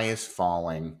sky is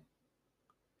falling.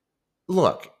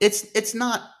 Look, it's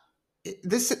not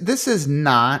this is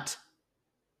not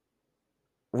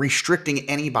restricting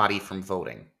anybody from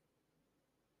voting.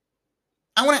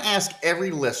 I want to ask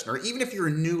every listener, even if you're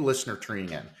a new listener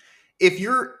tuning in, if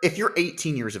you're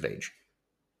 18 years of age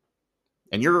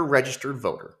and you're a registered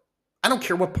voter, I don't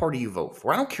care what party you vote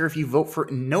for. I don't care if you vote for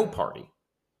no party.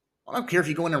 I don't care if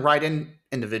you go in and write in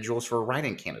individuals for a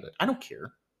write-in candidate. I don't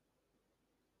care.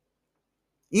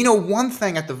 You know one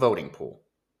thing at the voting pool,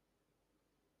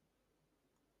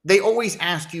 they always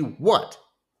ask you what?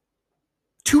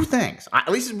 Two things. At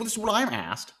least this is what I'm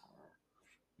asked.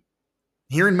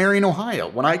 Here in Marion, Ohio,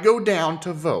 when I go down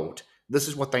to vote, this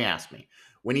is what they ask me.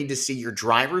 We need to see your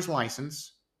driver's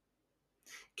license.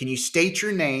 Can you state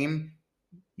your name,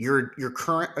 your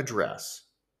current address?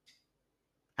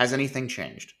 Has anything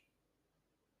changed?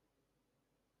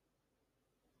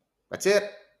 That's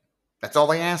it. That's all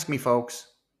they ask me, folks.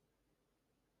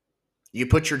 You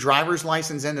put your driver's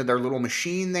license into their little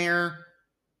machine there.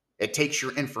 It takes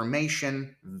your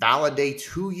information, validates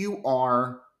who you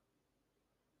are.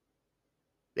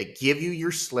 They give you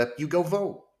your slip. You go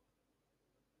vote.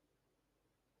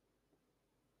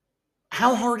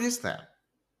 How hard is that?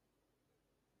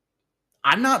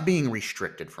 I'm not being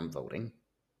restricted from voting.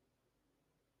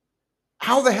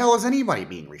 How the hell is anybody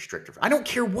being restricted? I don't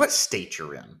care what state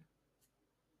you're in.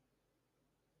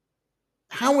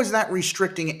 How is that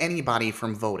restricting anybody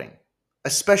from voting,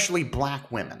 especially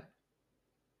black women?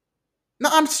 No,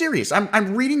 I'm serious.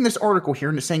 I'm reading this article here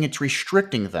and it's saying it's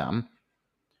restricting them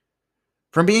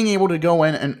from being able to go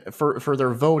in and for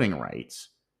their voting rights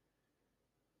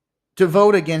to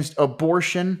vote against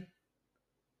abortion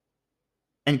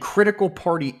and critical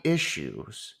party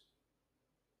issues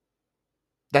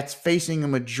that's facing a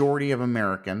majority of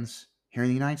Americans here in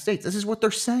the United States. This is what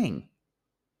they're saying.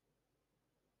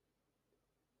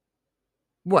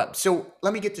 What? So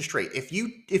let me get this straight.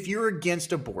 If you're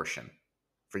against abortion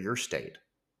for your state,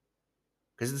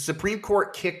 because the Supreme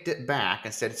Court kicked it back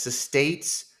and said it's the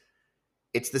state's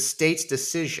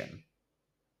decision.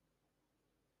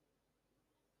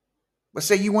 Let's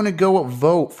say you want to go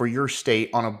vote for your state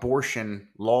on abortion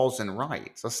laws and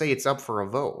rights. Let's say it's up for a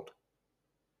vote.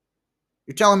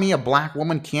 You're telling me a black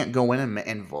woman can't go in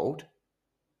and vote?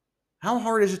 How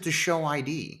hard is it to show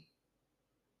ID?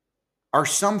 Or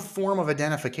some form of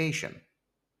identification?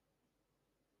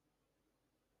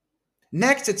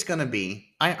 Next, it's going to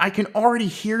be, I can already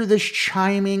hear this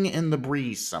chiming in the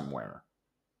breeze somewhere.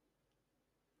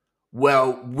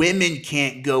 Well, women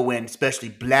can't go in, especially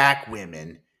black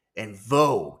women, and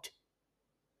vote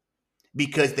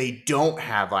because they don't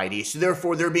have ID. So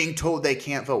therefore, they're being told they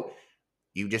can't vote.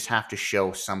 You just have to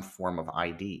show some form of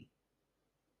ID.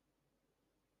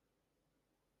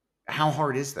 How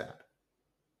hard is that?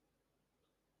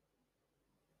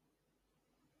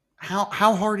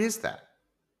 How hard is that?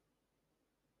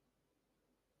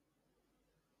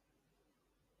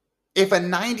 If a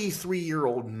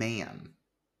 93-year-old man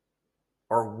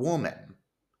or woman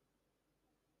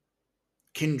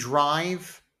can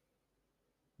drive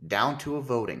down to a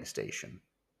voting station,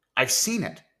 I've seen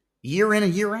it year in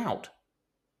and year out.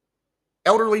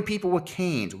 Elderly people with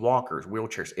canes, walkers,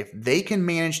 wheelchairs, if they can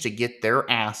manage to get their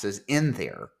asses in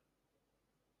there,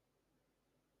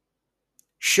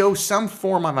 show some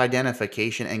form of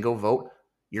identification and go vote,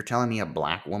 you're telling me a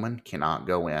black woman cannot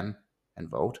go in and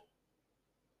vote?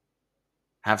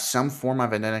 Have some form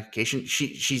of identification?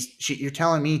 You're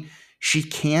telling me she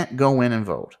can't go in and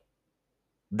vote?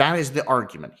 That is the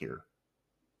argument here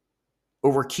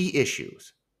over key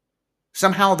issues.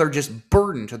 Somehow they're just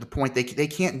burdened to the point they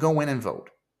can't go in and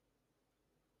vote.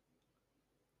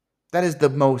 That is the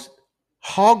most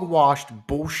hogwashed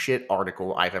bullshit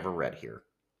article I've ever read here.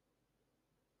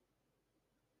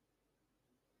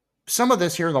 Some of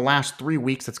this here in the last 3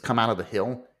 weeks that's come out of the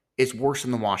Hill is worse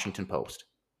than the Washington Post.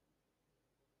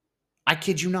 I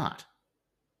kid you not.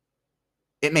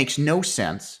 It makes no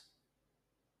sense.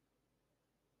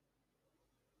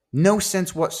 No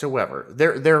sense whatsoever.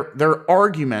 Their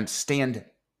arguments stand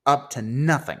up to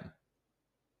nothing.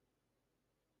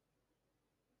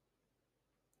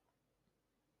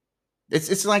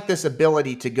 It's like this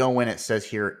ability to go in, it says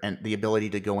here, and the ability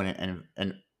to go in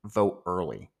and vote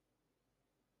early.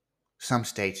 Some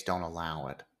states don't allow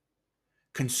it.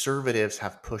 Conservatives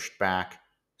have pushed back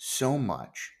so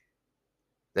much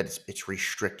that it's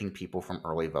restricting people from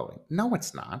early voting. No,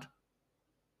 it's not.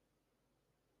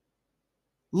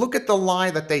 Look at the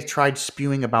lie that they tried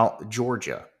spewing about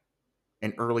Georgia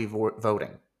and early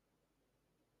voting.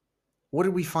 What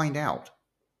did we find out?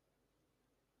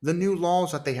 The new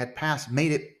laws that they had passed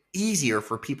made it easier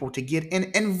for people to get in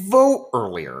and vote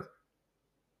earlier.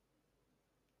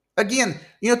 Again,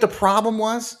 you know what the problem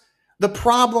was? The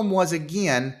problem was,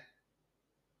 again,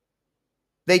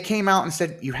 they came out and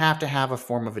said, you have to have a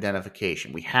form of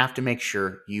identification. We have to make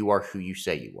sure you are who you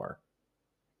say you are.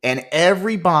 And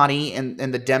everybody in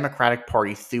the Democratic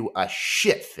Party threw a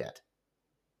shit fit.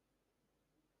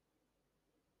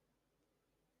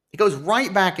 It goes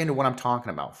right back into what I'm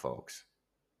talking about, folks.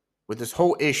 With this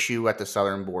whole issue at the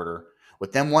southern border,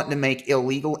 with them wanting to make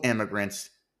illegal immigrants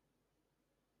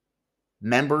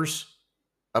members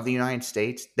of the United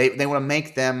States. They want to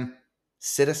make them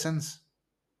citizens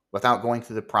without going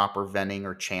through the proper vetting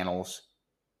or channels,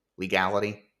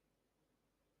 legality.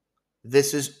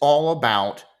 This is all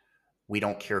about, we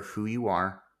don't care who you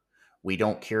are. We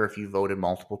don't care if you voted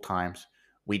multiple times.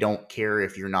 We don't care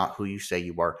if you're not who you say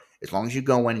you are. As long as you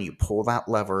go in and you pull that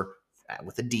lever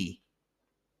with a D,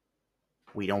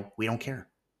 we don't care.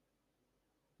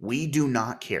 We do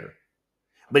not care.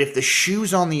 But if the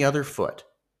shoe's on the other foot,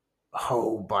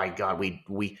 oh by God,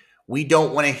 we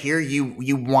don't want to hear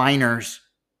you whiners.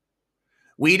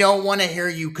 We don't want to hear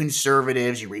you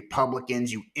conservatives, you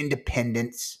Republicans, you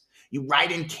independents, you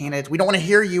write-in candidates. We don't want to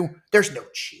hear you. There's no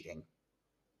cheating.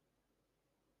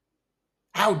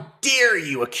 How dare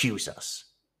you accuse us?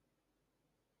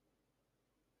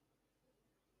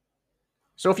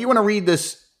 So if you want to read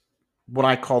this, what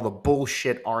I call the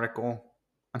bullshit article,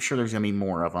 I'm sure there's going to be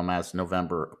more of them as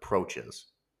November approaches.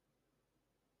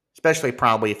 Especially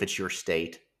probably if it's your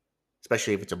state.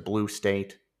 Especially if it's a blue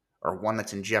state or one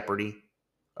that's in jeopardy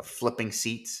of flipping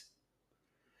seats.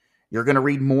 You're going to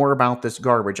read more about this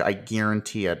garbage, I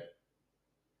guarantee it.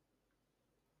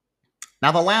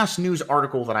 Now, the last news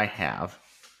article that I have,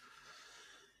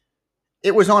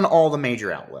 it was on all the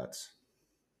major outlets.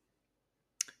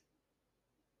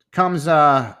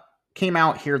 Came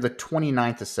out here the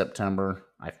 29th of September.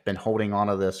 I've been holding on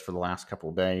to this for the last couple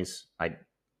of days.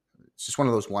 It's just one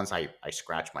of those ones I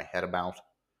scratch my head about.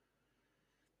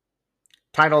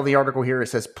 Title of the article here, it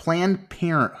says, Planned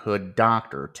Parenthood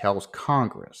doctor tells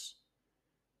Congress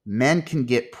men can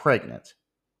get pregnant.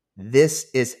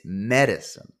 This is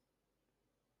medicine.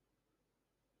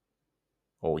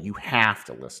 Oh, you have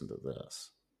to listen to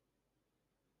this.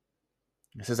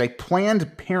 It says a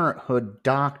Planned Parenthood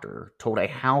doctor told a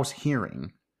House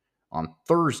hearing on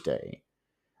Thursday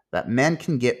that men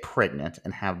can get pregnant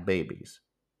and have babies.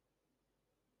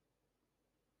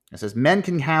 It says men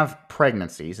can have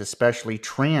pregnancies, especially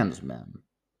trans men,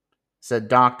 said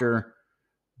Dr.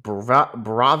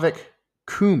 Bravik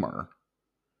Kumar,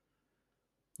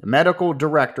 the medical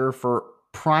director for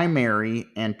primary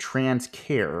and trans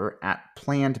care at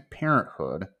Planned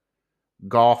Parenthood,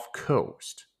 Gulf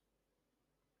Coast.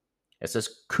 It says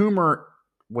Kumar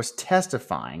was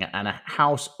testifying at a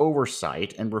House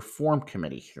Oversight and Reform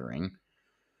Committee hearing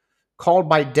called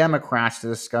by Democrats to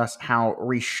discuss how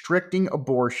restricting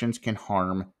abortions can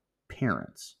harm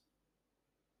parents.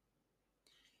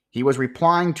 He was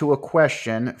replying to a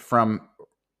question from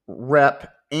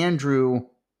Rep. Andrew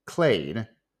Clade,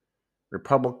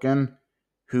 Republican,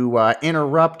 who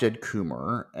interrupted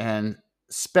Kumar and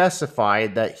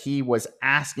specified that he was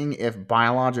asking if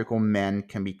biological men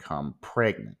can become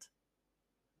pregnant.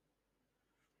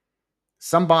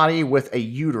 Somebody with a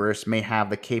uterus may have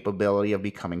the capability of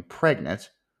becoming pregnant,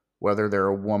 whether they're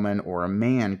a woman or a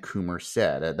man, Kumar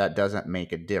said. That doesn't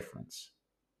make a difference.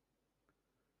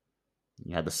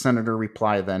 You had the senator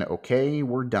reply then, okay,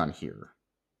 we're done here.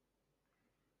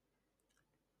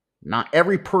 Not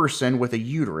every person with a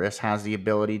uterus has the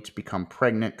ability to become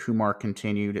pregnant, Kumar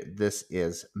continued. This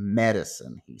is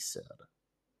medicine, he said.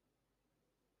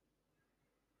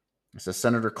 So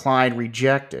Senator Clyde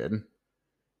rejected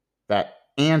that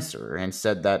answer and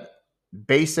said that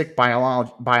basic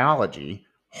biology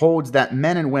holds that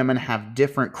men and women have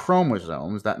different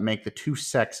chromosomes that make the two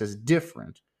sexes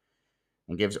different.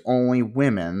 and gives only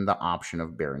women the option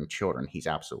of bearing children. He's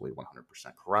absolutely 100%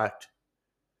 correct.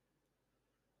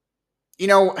 You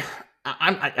know,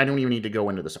 I don't even need to go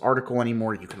into this article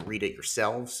anymore. You can read it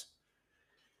yourselves.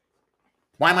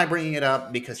 Why am I bringing it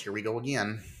up? Because here we go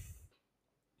again.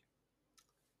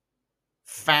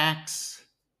 Facts,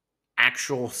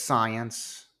 actual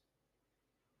science,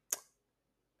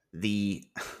 the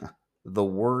the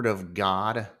word of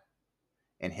God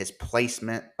and his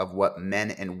placement of what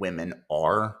men and women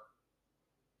are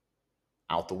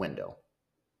out the window.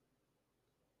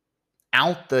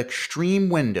 Out the extreme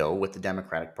window with the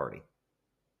Democratic Party.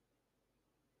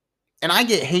 And I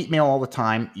get hate mail all the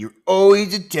time. You're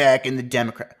always attacking the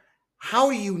Democrat. How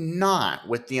are you not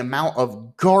with the amount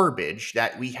of garbage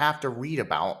that we have to read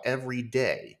about every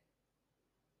day?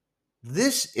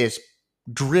 This is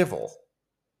drivel.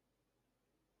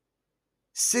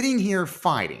 Sitting here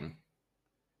fighting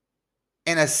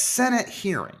in a Senate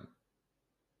hearing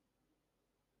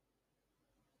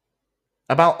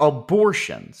about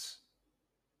abortions,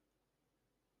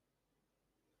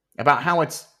 about how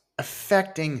it's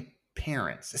affecting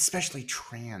parents, especially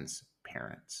trans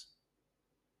parents,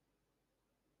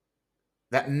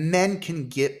 that men can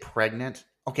get pregnant.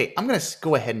 Okay, I'm going to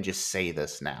go ahead and just say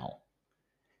this now.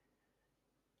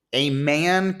 A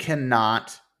man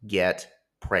cannot get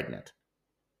pregnant.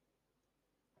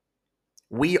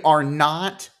 We are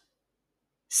not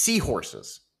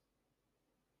seahorses.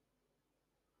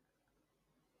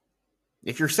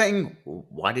 If you're saying,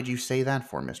 why did you say that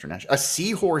for, Mr. Nash? A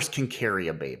seahorse can carry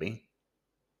a baby.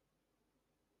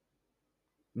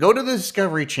 Go to the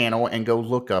Discovery Channel and go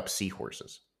look up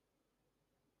seahorses.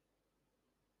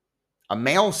 A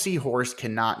male seahorse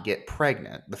cannot get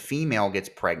pregnant. The female gets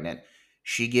pregnant.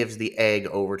 She gives the egg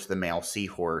over to the male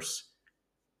seahorse.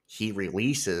 He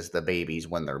releases the babies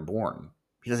when they're born.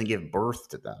 He doesn't give birth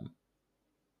to them.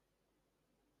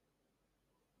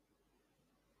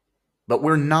 But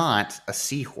we're not a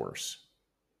seahorse.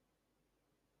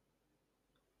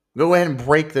 Go ahead and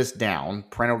break this down.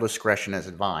 Parental discretion is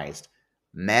advised.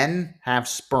 Men have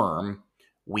sperm.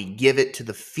 We give it to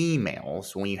the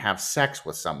females when you have sex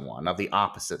with someone of the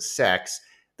opposite sex.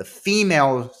 The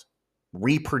female's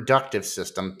reproductive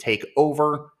system take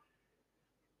over.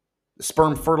 The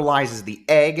sperm fertilizes the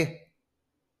egg.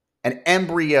 An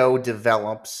embryo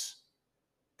develops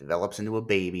into a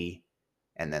baby,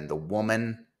 and then the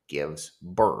woman gives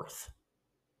birth.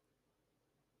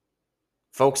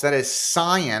 Folks, that is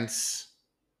science,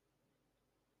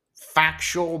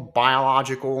 factual,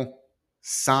 biological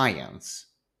science.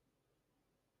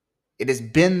 It has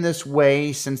been this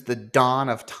way since the dawn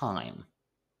of time.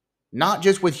 Not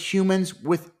just with humans,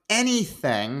 with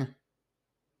anything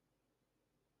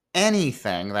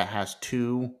that has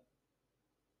two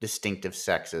distinctive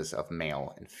sexes of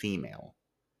male and female.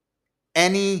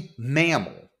 Any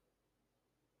mammal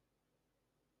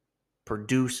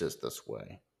produces this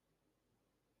way.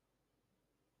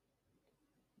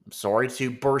 I'm sorry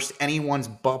to burst anyone's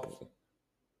bubble.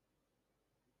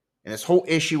 And this whole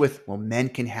issue with, well, men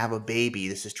can have a baby,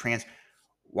 this is trans.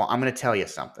 Well, I'm going to tell you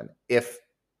something. If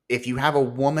you have a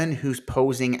woman who's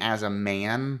posing as a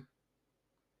man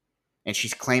and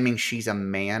she's claiming she's a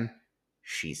man,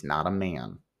 she's not a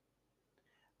man.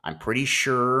 I'm pretty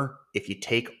sure if you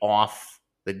take off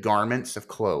the garments of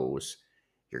clothes,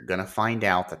 you're going to find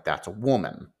out that that's a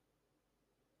woman.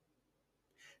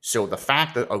 So the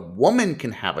fact that a woman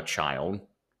can have a child,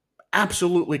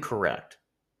 absolutely correct.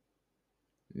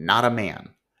 Not a man.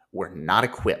 We're not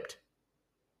equipped.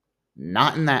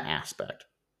 Not in that aspect.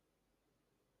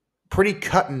 Pretty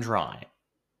cut and dry.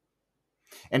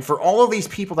 And for all of these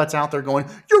people that's out there going,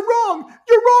 you're wrong,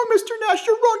 Mr. Nash,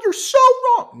 you're wrong, you're so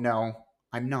wrong. No,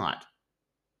 I'm not.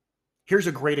 Here's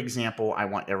a great example I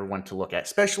want everyone to look at,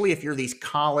 especially if you're these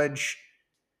college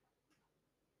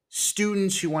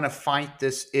students who want to fight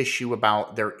this issue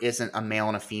about there isn't a male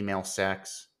and a female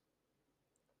sex.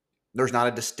 There's not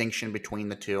a distinction between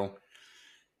the two.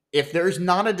 If there's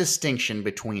not a distinction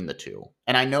between the two,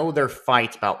 and I know there are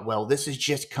fights about, well, this has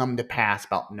just come to pass,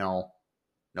 about no,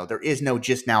 there is no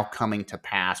just now coming to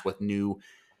pass with new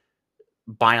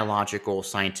biological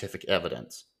scientific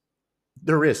evidence.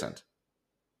 There isn't.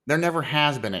 There never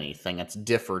has been anything that's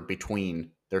differed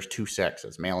between there's two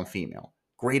sexes, male and female.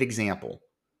 Great example.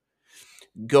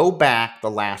 Go back the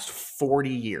last 40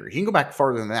 years. You can go back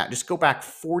farther than that. Just go back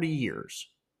 40 years.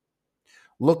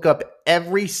 Look up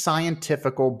every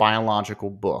scientific biological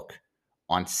book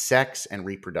on sex and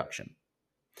reproduction.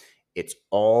 It's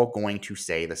all going to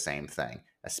say the same thing,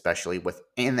 especially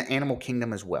within the animal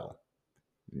kingdom as well.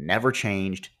 Never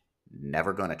changed,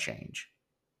 never going to change.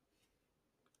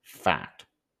 Fact.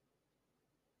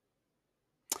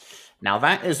 Now,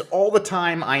 that is all the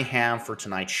time I have for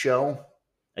tonight's show.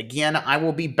 Again, I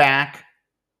will be back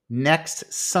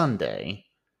next Sunday.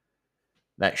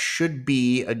 That should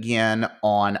be again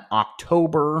on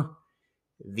October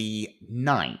the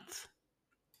 9th.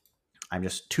 I'm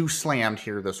just too slammed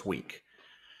here this week.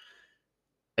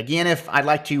 Again, if I'd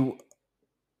like to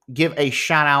give a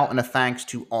shout out and a thanks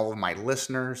to all of my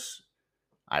listeners,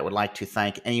 I would like to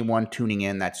thank anyone tuning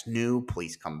in that's new.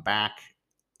 Please come back.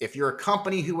 If you're a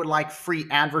company who would like free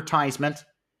advertisement,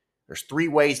 there's 3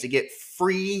 ways to get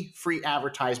free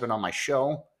advertisement on my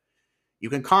show. You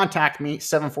can contact me,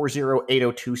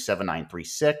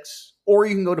 740-802-7936, or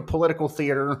you can go to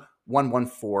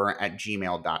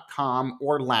politicaltheater114@gmail.com,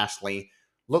 or lastly,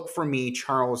 look for me,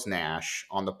 Charles Nash,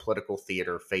 on the Political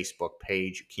Theater Facebook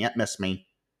page. You can't miss me.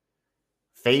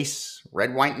 Face,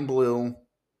 red, white, and blue,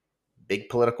 big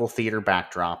political theater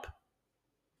backdrop.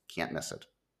 Can't miss it.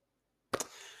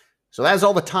 So that is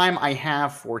all the time I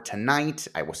have for tonight.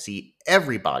 I will see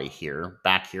everybody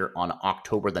back here on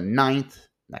October the 9th,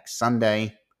 next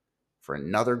Sunday, for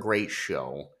another great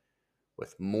show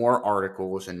with more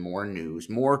articles and more news,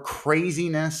 more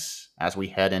craziness as we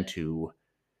head into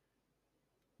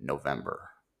November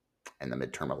and the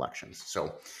midterm elections.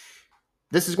 So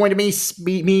this is going to be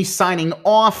me signing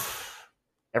off.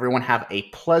 Everyone have a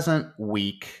pleasant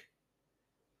week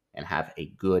and have a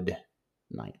good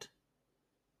night.